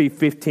womb must be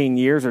 15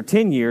 years or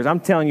 10 years.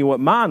 I'm telling you what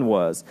mine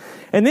was.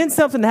 And then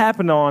something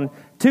happened on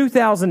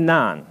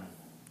 2009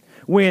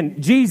 when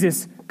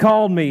Jesus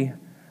called me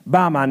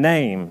by my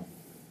name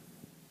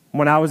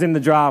when I was in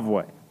the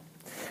driveway.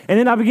 And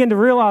then I began to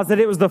realize that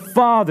it was the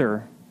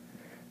Father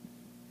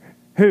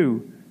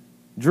who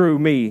drew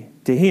me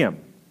to Him.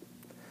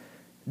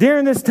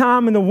 During this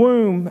time in the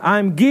womb,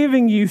 I'm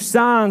giving you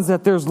signs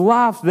that there's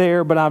life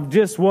there, but I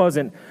just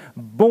wasn't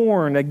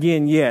born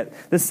again yet.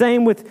 The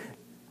same with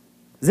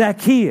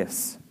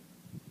Zacchaeus.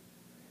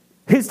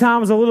 His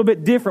time is a little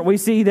bit different. We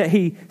see that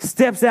he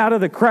steps out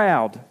of the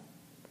crowd.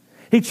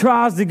 He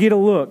tries to get a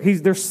look.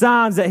 There's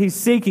signs that he's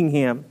seeking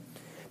Him.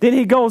 Then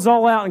he goes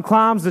all out and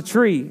climbs the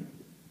tree.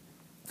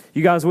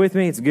 You guys with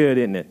me? It's good,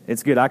 isn't it?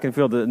 It's good. I can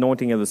feel the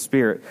anointing of the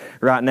Spirit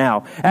right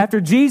now. After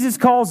Jesus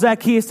calls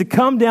Zacchaeus to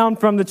come down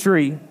from the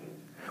tree,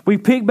 we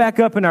pick back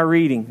up in our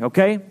reading,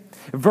 okay?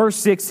 Verse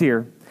 6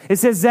 here. It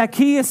says,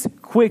 Zacchaeus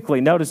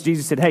quickly. Notice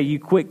Jesus said, hey, you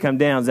quick come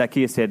down.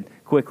 Zacchaeus said,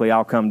 quickly,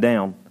 I'll come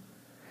down.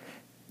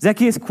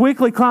 Zacchaeus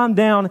quickly climbed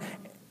down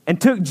and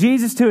took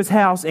Jesus to his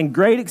house in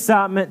great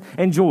excitement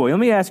and joy. Let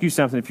me ask you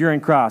something. If you're in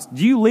Christ,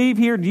 do you leave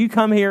here? Do you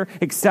come here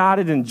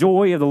excited and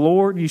joy of the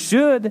Lord? You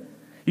should.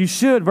 You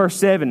should. Verse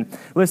 7.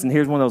 Listen,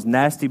 here's one of those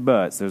nasty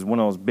butts. There's one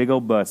of those big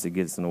old butts that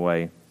gets in the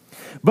way.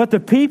 But the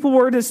people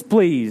were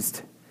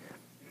displeased.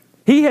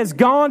 He has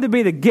gone to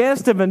be the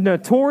guest of a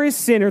notorious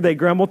sinner, they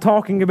grumble,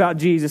 talking about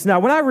Jesus. Now,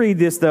 when I read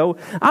this, though,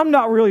 I'm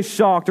not really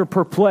shocked or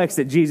perplexed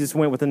that Jesus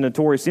went with a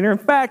notorious sinner. In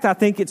fact, I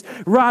think it's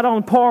right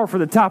on par for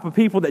the type of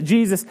people that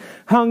Jesus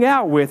hung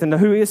out with and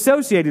who he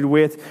associated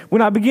with.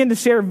 When I begin to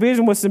share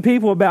vision with some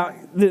people about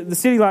the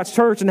City Lights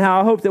Church and how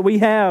I hope that we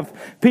have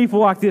people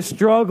like this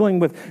struggling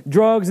with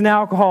drugs and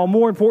alcohol,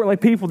 more importantly,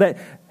 people that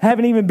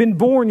haven't even been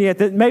born yet,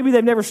 that maybe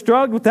they've never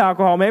struggled with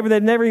alcohol, maybe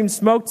they've never even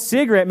smoked a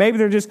cigarette, maybe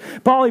they're just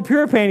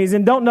polypure panties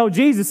and don't know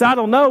Jesus, I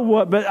don't know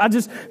what, but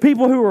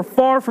people who are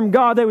far from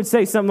God, they would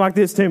say something like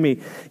this to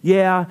me: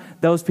 yeah,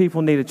 those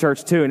people need a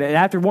church too. And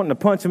after wanting to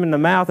punch them in the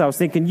mouth, I was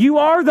thinking, you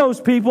are those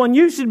people and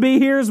you should be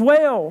here as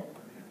well.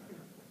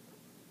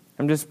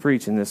 I'm just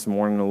preaching this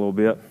morning a little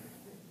bit.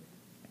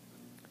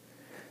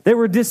 They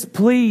were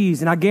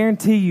displeased, and I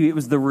guarantee you it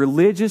was the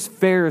religious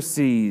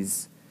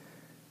Pharisees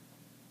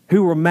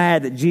who were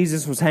mad that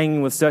Jesus was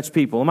hanging with such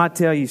people. Let me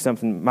tell you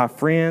something, my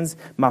friends,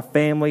 my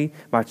family,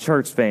 my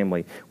church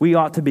family, we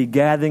ought to be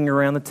gathering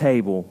around the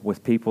table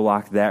with people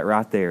like that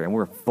right there, and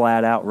we're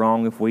flat out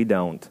wrong if we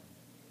don't.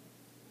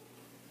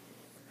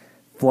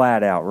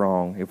 Flat out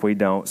wrong if we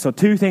don't. So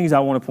 2 things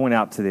I want to point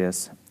out to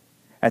this.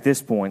 At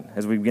this point,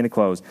 as we begin to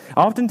close,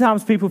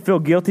 oftentimes people feel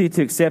guilty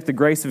to accept the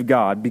grace of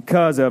God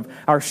because of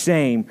our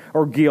shame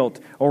or guilt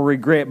or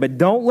regret. But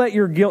don't let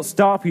your guilt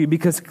stop you,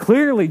 because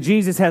clearly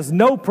Jesus has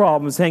no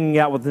problems hanging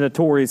out with the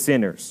notorious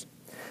sinners.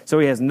 So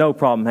he has no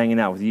problem hanging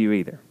out with you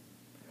either.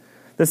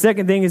 The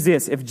second thing is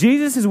this: if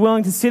Jesus is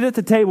willing to sit at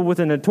the table with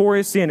a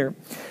notorious sinner,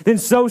 then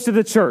so should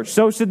the church,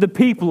 so should the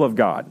people of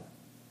God.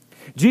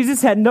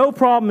 Jesus had no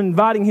problem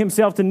inviting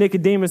himself to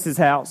Nicodemus'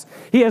 house.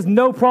 He has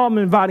no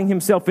problem inviting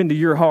himself into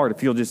your heart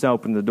if you'll just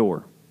open the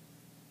door.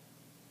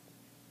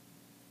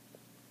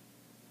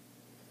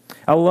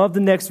 I love the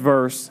next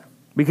verse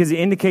because it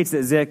indicates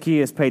that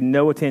Zacchaeus paid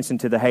no attention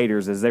to the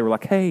haters as they were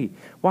like, hey,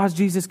 why is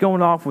Jesus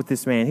going off with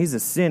this man? He's a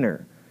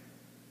sinner.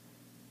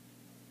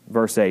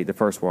 Verse 8, the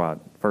first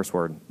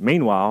word.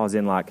 Meanwhile, as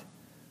in like,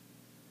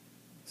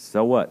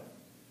 so what?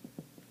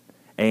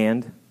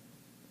 And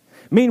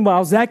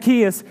meanwhile,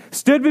 Zacchaeus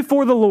stood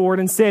before the Lord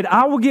and said,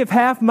 I will give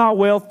half my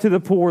wealth to the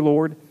poor,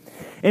 Lord.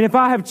 And if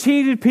I have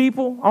cheated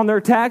people on their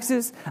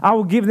taxes, I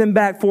will give them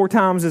back 4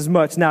 times as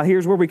much. Now,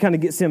 here's where we kind of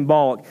get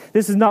symbolic.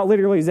 This is not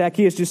literally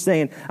Zacchaeus just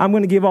saying, I'm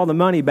going to give all the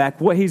money back.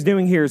 What he's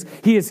doing here is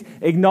he is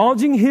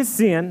acknowledging his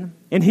sin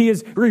and he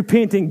is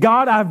repenting.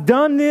 God, I've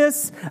done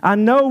this. I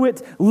know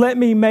it. Let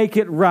me make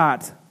it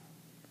right.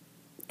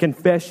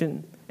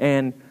 Confession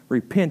and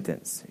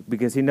repentance,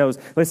 because he knows,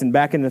 listen,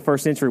 back in the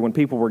first century when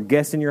people were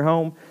guests in your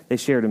home, they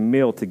shared a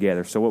meal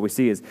together. So what we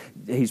see is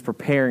he's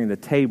preparing the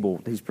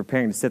table. He's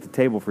preparing to set the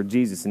table for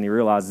Jesus, and he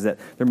realizes that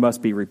there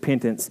must be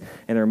repentance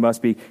and there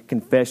must be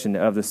confession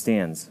of the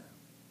sins.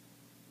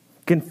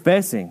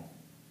 Confessing.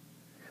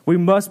 We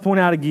must point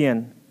out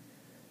again,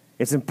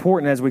 it's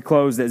important as we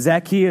close, that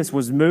Zacchaeus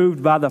was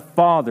moved by the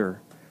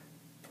Father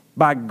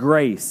by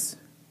grace.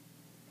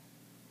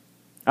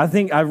 I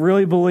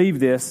really believe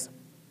this.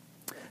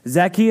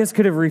 Zacchaeus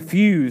could have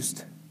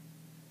refused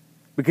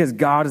because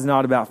God is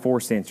not about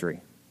forced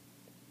entry.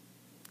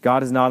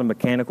 God is not a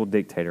mechanical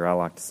dictator, I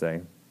like to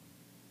say.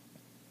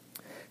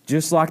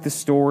 Just like the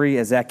story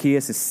as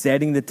Zacchaeus is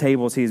setting the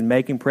tables, he is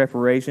making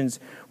preparations,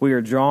 we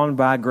are drawn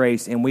by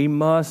grace, and we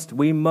must,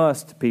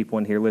 people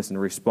in here, listen,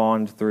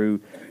 respond through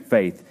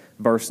faith.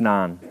 Verse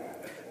 9.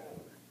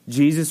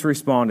 Jesus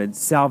responded,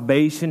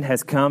 salvation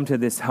has come to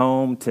this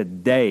home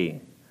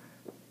today.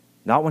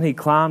 Not when he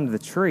climbed the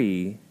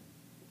tree,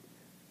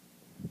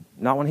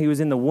 not when he was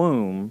in the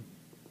womb,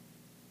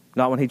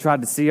 not when he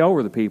tried to see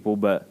over the people,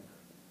 but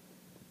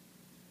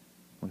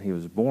when he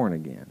was born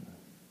again.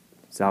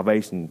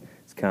 Salvation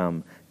has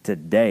come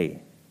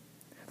today.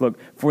 Look,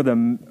 for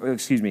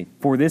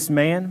this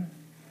man,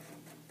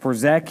 for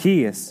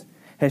Zacchaeus,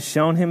 has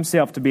shown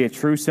himself to be a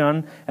true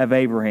son of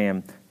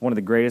Abraham. One of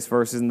the greatest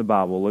verses in the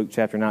Bible, Luke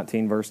chapter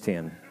 19, verse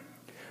 10.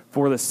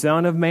 For the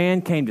Son of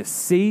Man came to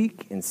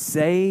seek and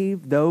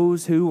save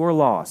those who were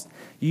lost.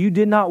 You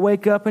did not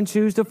wake up and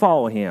choose to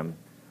follow him,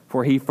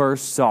 for he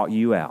first sought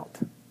you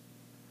out.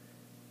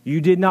 You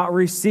did not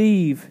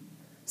receive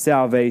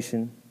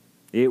salvation.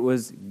 It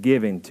was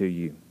given to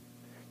you.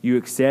 You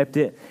accept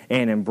it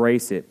and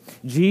embrace it.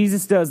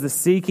 Jesus does the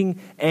seeking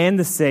and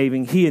the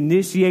saving. He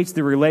initiates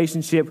the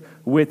relationship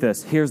with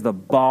us. Here's the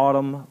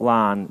bottom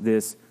line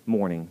this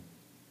morning.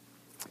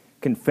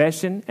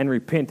 Confession and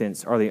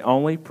repentance are the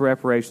only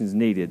preparations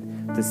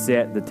needed to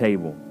set the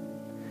table.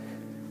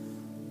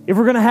 If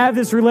we're going to have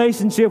this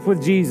relationship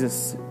with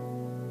Jesus,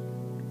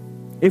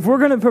 if we're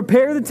going to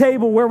prepare the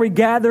table where we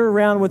gather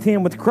around with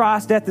him, with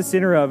Christ at the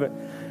center of it,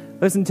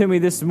 listen to me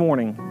this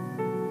morning.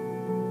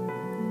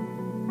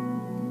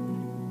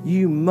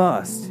 You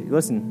must,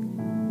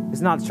 listen,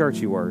 it's not a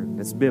churchy word,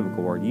 it's a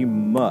biblical word. You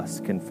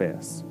must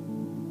confess.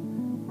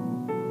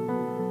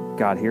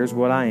 God, here's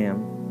what I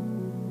am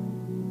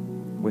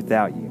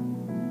without you.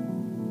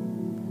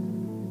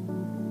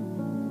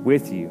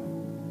 with you.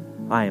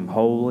 I am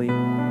holy,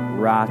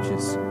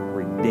 righteous,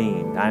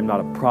 redeemed. I am not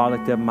a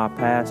product of my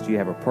past. You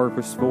have a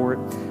purpose for it.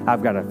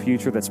 I've got a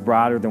future that's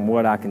brighter than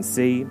what I can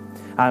see.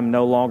 I'm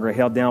no longer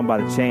held down by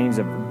the chains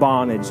of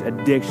bondage,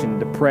 addiction,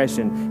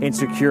 depression,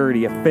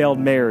 insecurity, a failed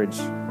marriage,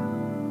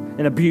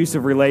 an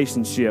abusive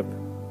relationship.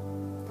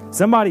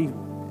 Somebody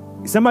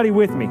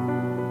with me.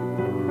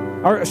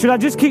 Or should I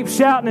just keep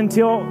shouting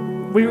until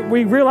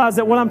we realize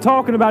that what I'm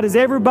talking about is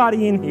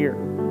everybody in here?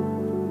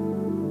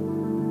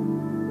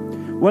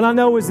 What I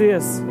know is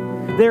this.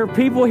 There are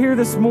people here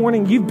this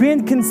morning. You've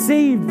been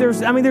conceived.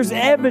 There's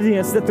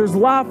evidence that there's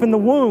life in the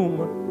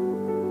womb.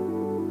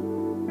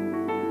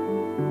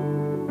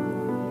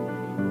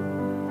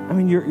 I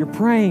mean, you're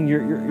praying,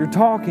 you're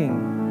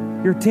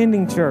talking, you're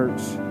attending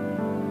church.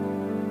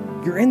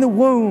 You're in the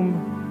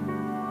womb.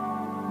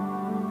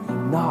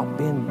 You've not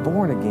been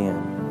born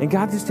again. And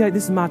God just tell you,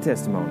 this is my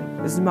testimony.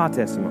 This is my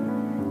testimony.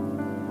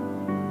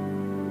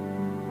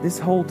 This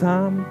whole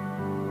time,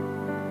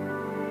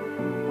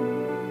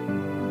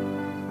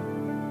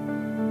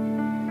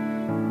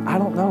 I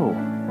don't know.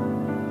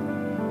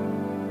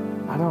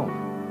 I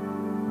don't.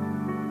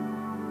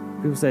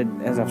 People said,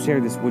 as I've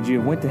shared this, would you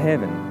have went to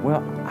heaven?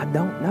 Well, I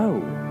don't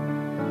know.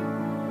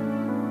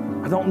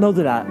 I don't know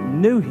that I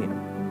knew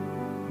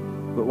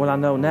Him. But what I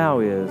know now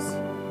is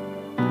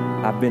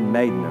I've been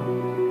made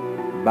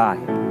known by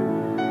Him.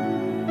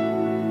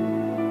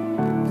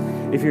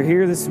 If you're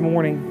here this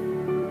morning,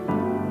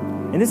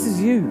 and this is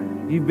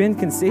you, you've been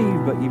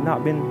conceived, but you've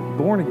not been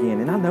born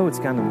again. And I know it's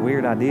kind of a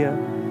weird idea,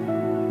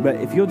 but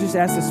if you'll just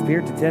ask the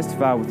Spirit to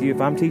testify with you,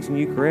 if I'm teaching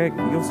you correct,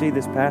 you'll see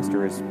this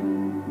pastor is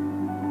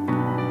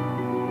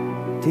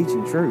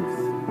teaching truth.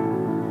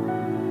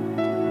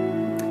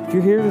 If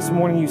you're here this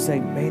morning, you say,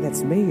 man,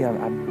 that's me.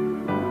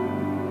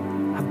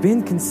 I've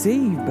been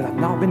conceived, but I've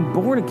not been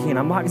born again.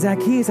 I'm like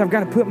Zacchaeus. I've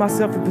got to put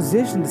myself in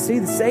position to see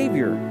the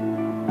Savior.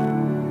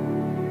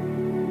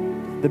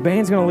 The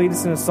band's going to lead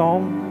us in a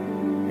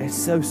song. It's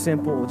so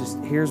simple. Just,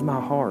 here's my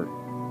heart.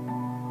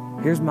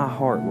 Here's my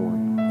heart, Lord.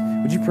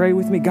 Would you pray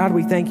with me? God,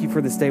 we thank you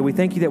for this day. We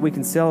thank you that we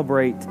can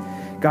celebrate,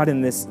 God,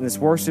 in this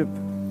worship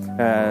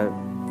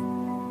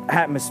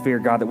atmosphere,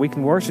 God, that we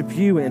can worship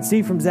you and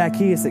see from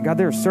Zacchaeus that, God,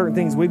 there are certain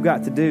things we've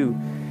got to do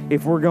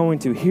if we're going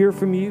to hear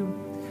from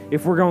you,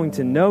 if we're going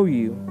to know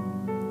you.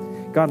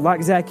 God,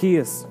 like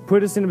Zacchaeus,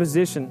 put us in a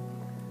position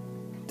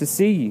to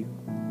see you,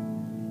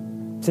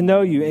 to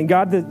know you. And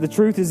God, the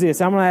truth is this.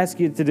 I'm going to ask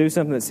you to do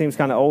something that seems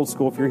kind of old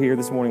school if you're here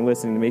this morning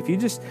listening to me. If you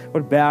just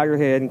would bow your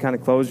head and kind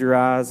of close your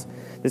eyes.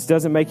 This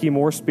doesn't make you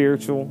more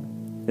spiritual.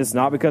 It's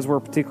not because we're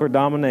a particular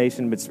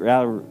domination, but it's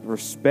rather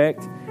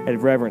respect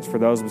and reverence for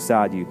those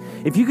beside you.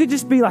 If you could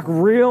just be like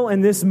real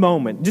in this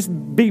moment, just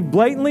be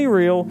blatantly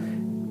real,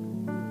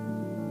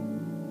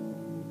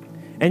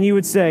 and you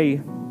would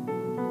say,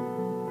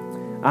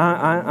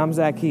 I'm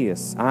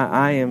Zacchaeus.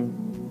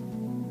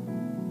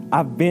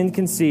 I've been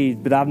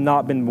conceived, but I've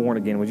not been born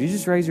again. Would you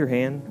just raise your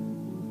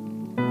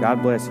hand?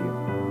 God bless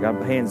you. God,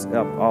 hands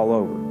up all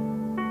over.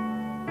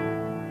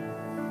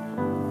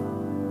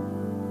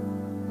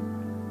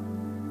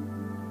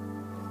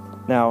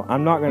 Now,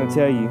 I'm not going to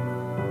tell you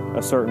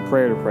a certain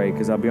prayer to pray,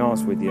 because I'll be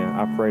honest with you,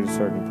 I prayed a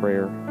certain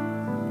prayer.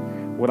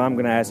 What I'm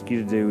going to ask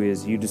you to do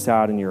is you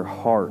decide in your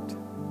heart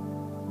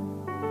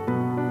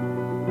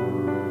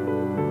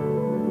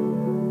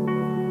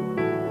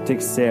to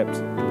accept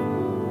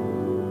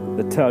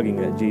the tugging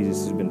that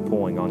Jesus has been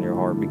pulling on your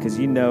heart, because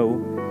you know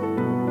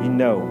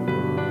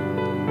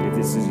if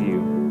this is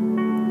you.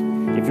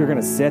 If you're going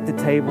to set the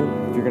table,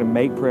 if you're going to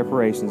make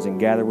preparations and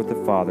gather with the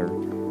Father,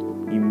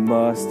 you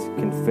must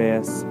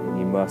confess and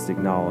you must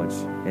acknowledge.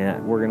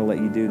 And we're going to let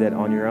you do that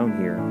on your own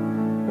here.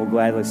 We'll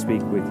gladly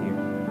speak with you.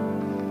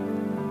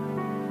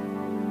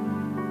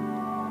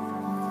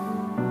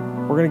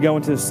 We're going to go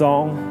into a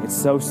song. It's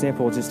so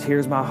simple. It's just,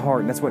 here's my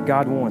heart. And that's what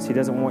God wants. He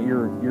doesn't want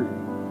your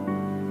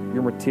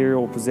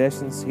material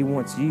possessions. He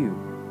wants you.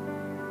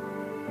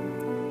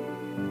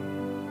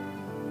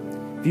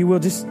 If you will,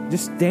 just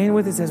stand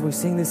with us as we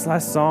sing this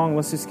last song.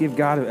 Let's just give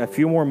God a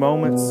few more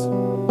moments.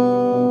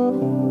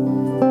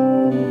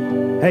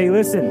 Hey,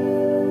 listen.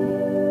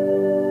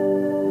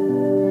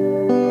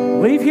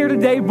 Leave here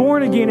today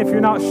born again if you're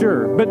not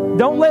sure. But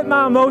don't let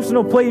my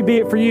emotional plea be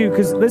it for you,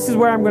 because this is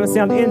where I'm going to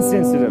sound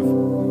insensitive.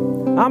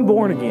 I'm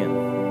born again.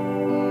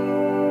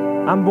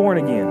 I'm born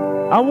again.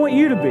 I want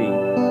you to be.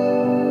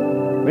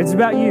 It's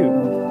about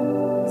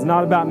you. It's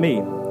not about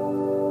me.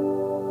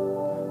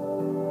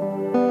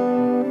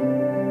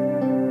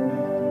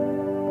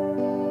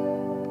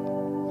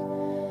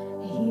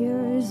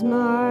 Here's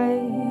my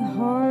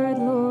heart,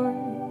 Lord.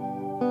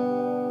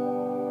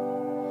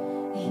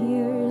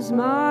 Here's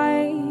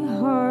my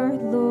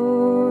heart,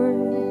 Lord.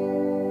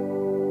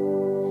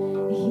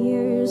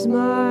 Here's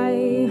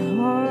my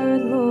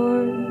heart,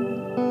 Lord.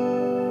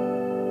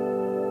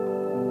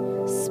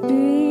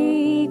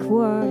 Speak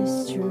what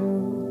is true.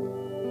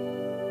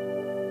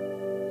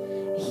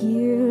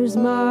 Here's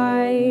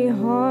my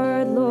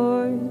heart,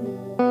 Lord.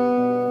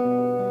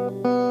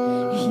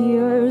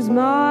 Here's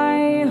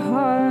my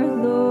heart,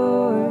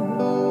 Lord.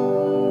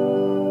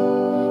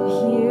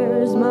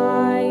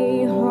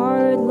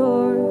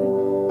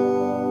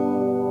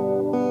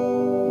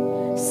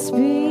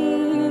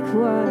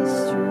 what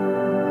is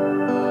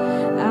true.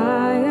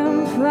 I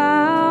am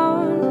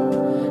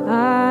found,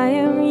 I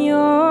am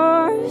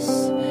yours,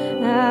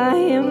 I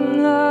am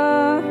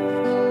loved,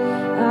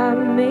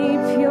 I'm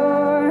made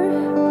pure,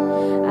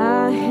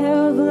 I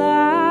have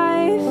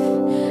life,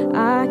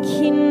 I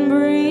can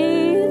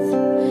breathe,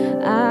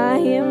 I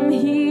am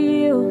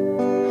healed,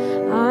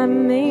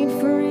 I'm made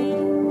free.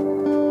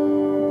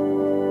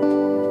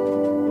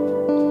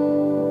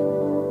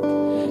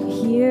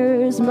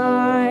 Here's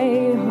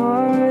my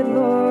heart,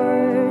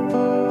 Lord.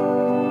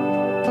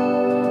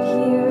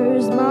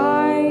 Here's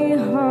my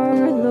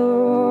heart,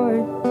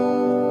 Lord.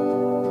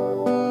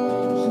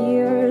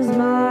 Here's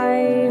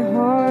my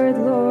heart,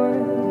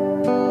 Lord.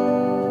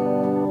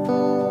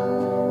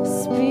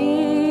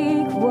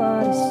 Speak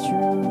what is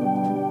true.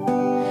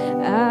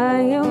 I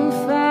am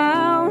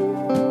found,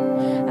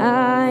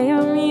 I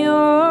am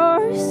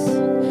yours,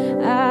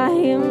 I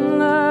am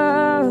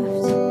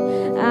loved,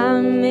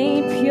 I'm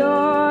made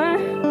pure,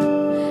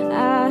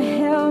 I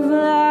have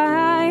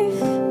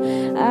life,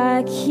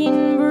 I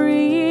can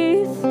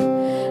breathe,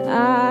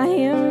 I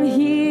am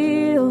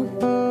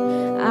healed,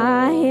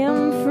 I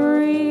am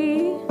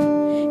free,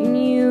 and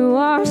you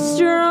are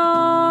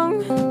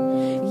strong,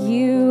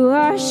 you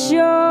are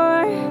sure.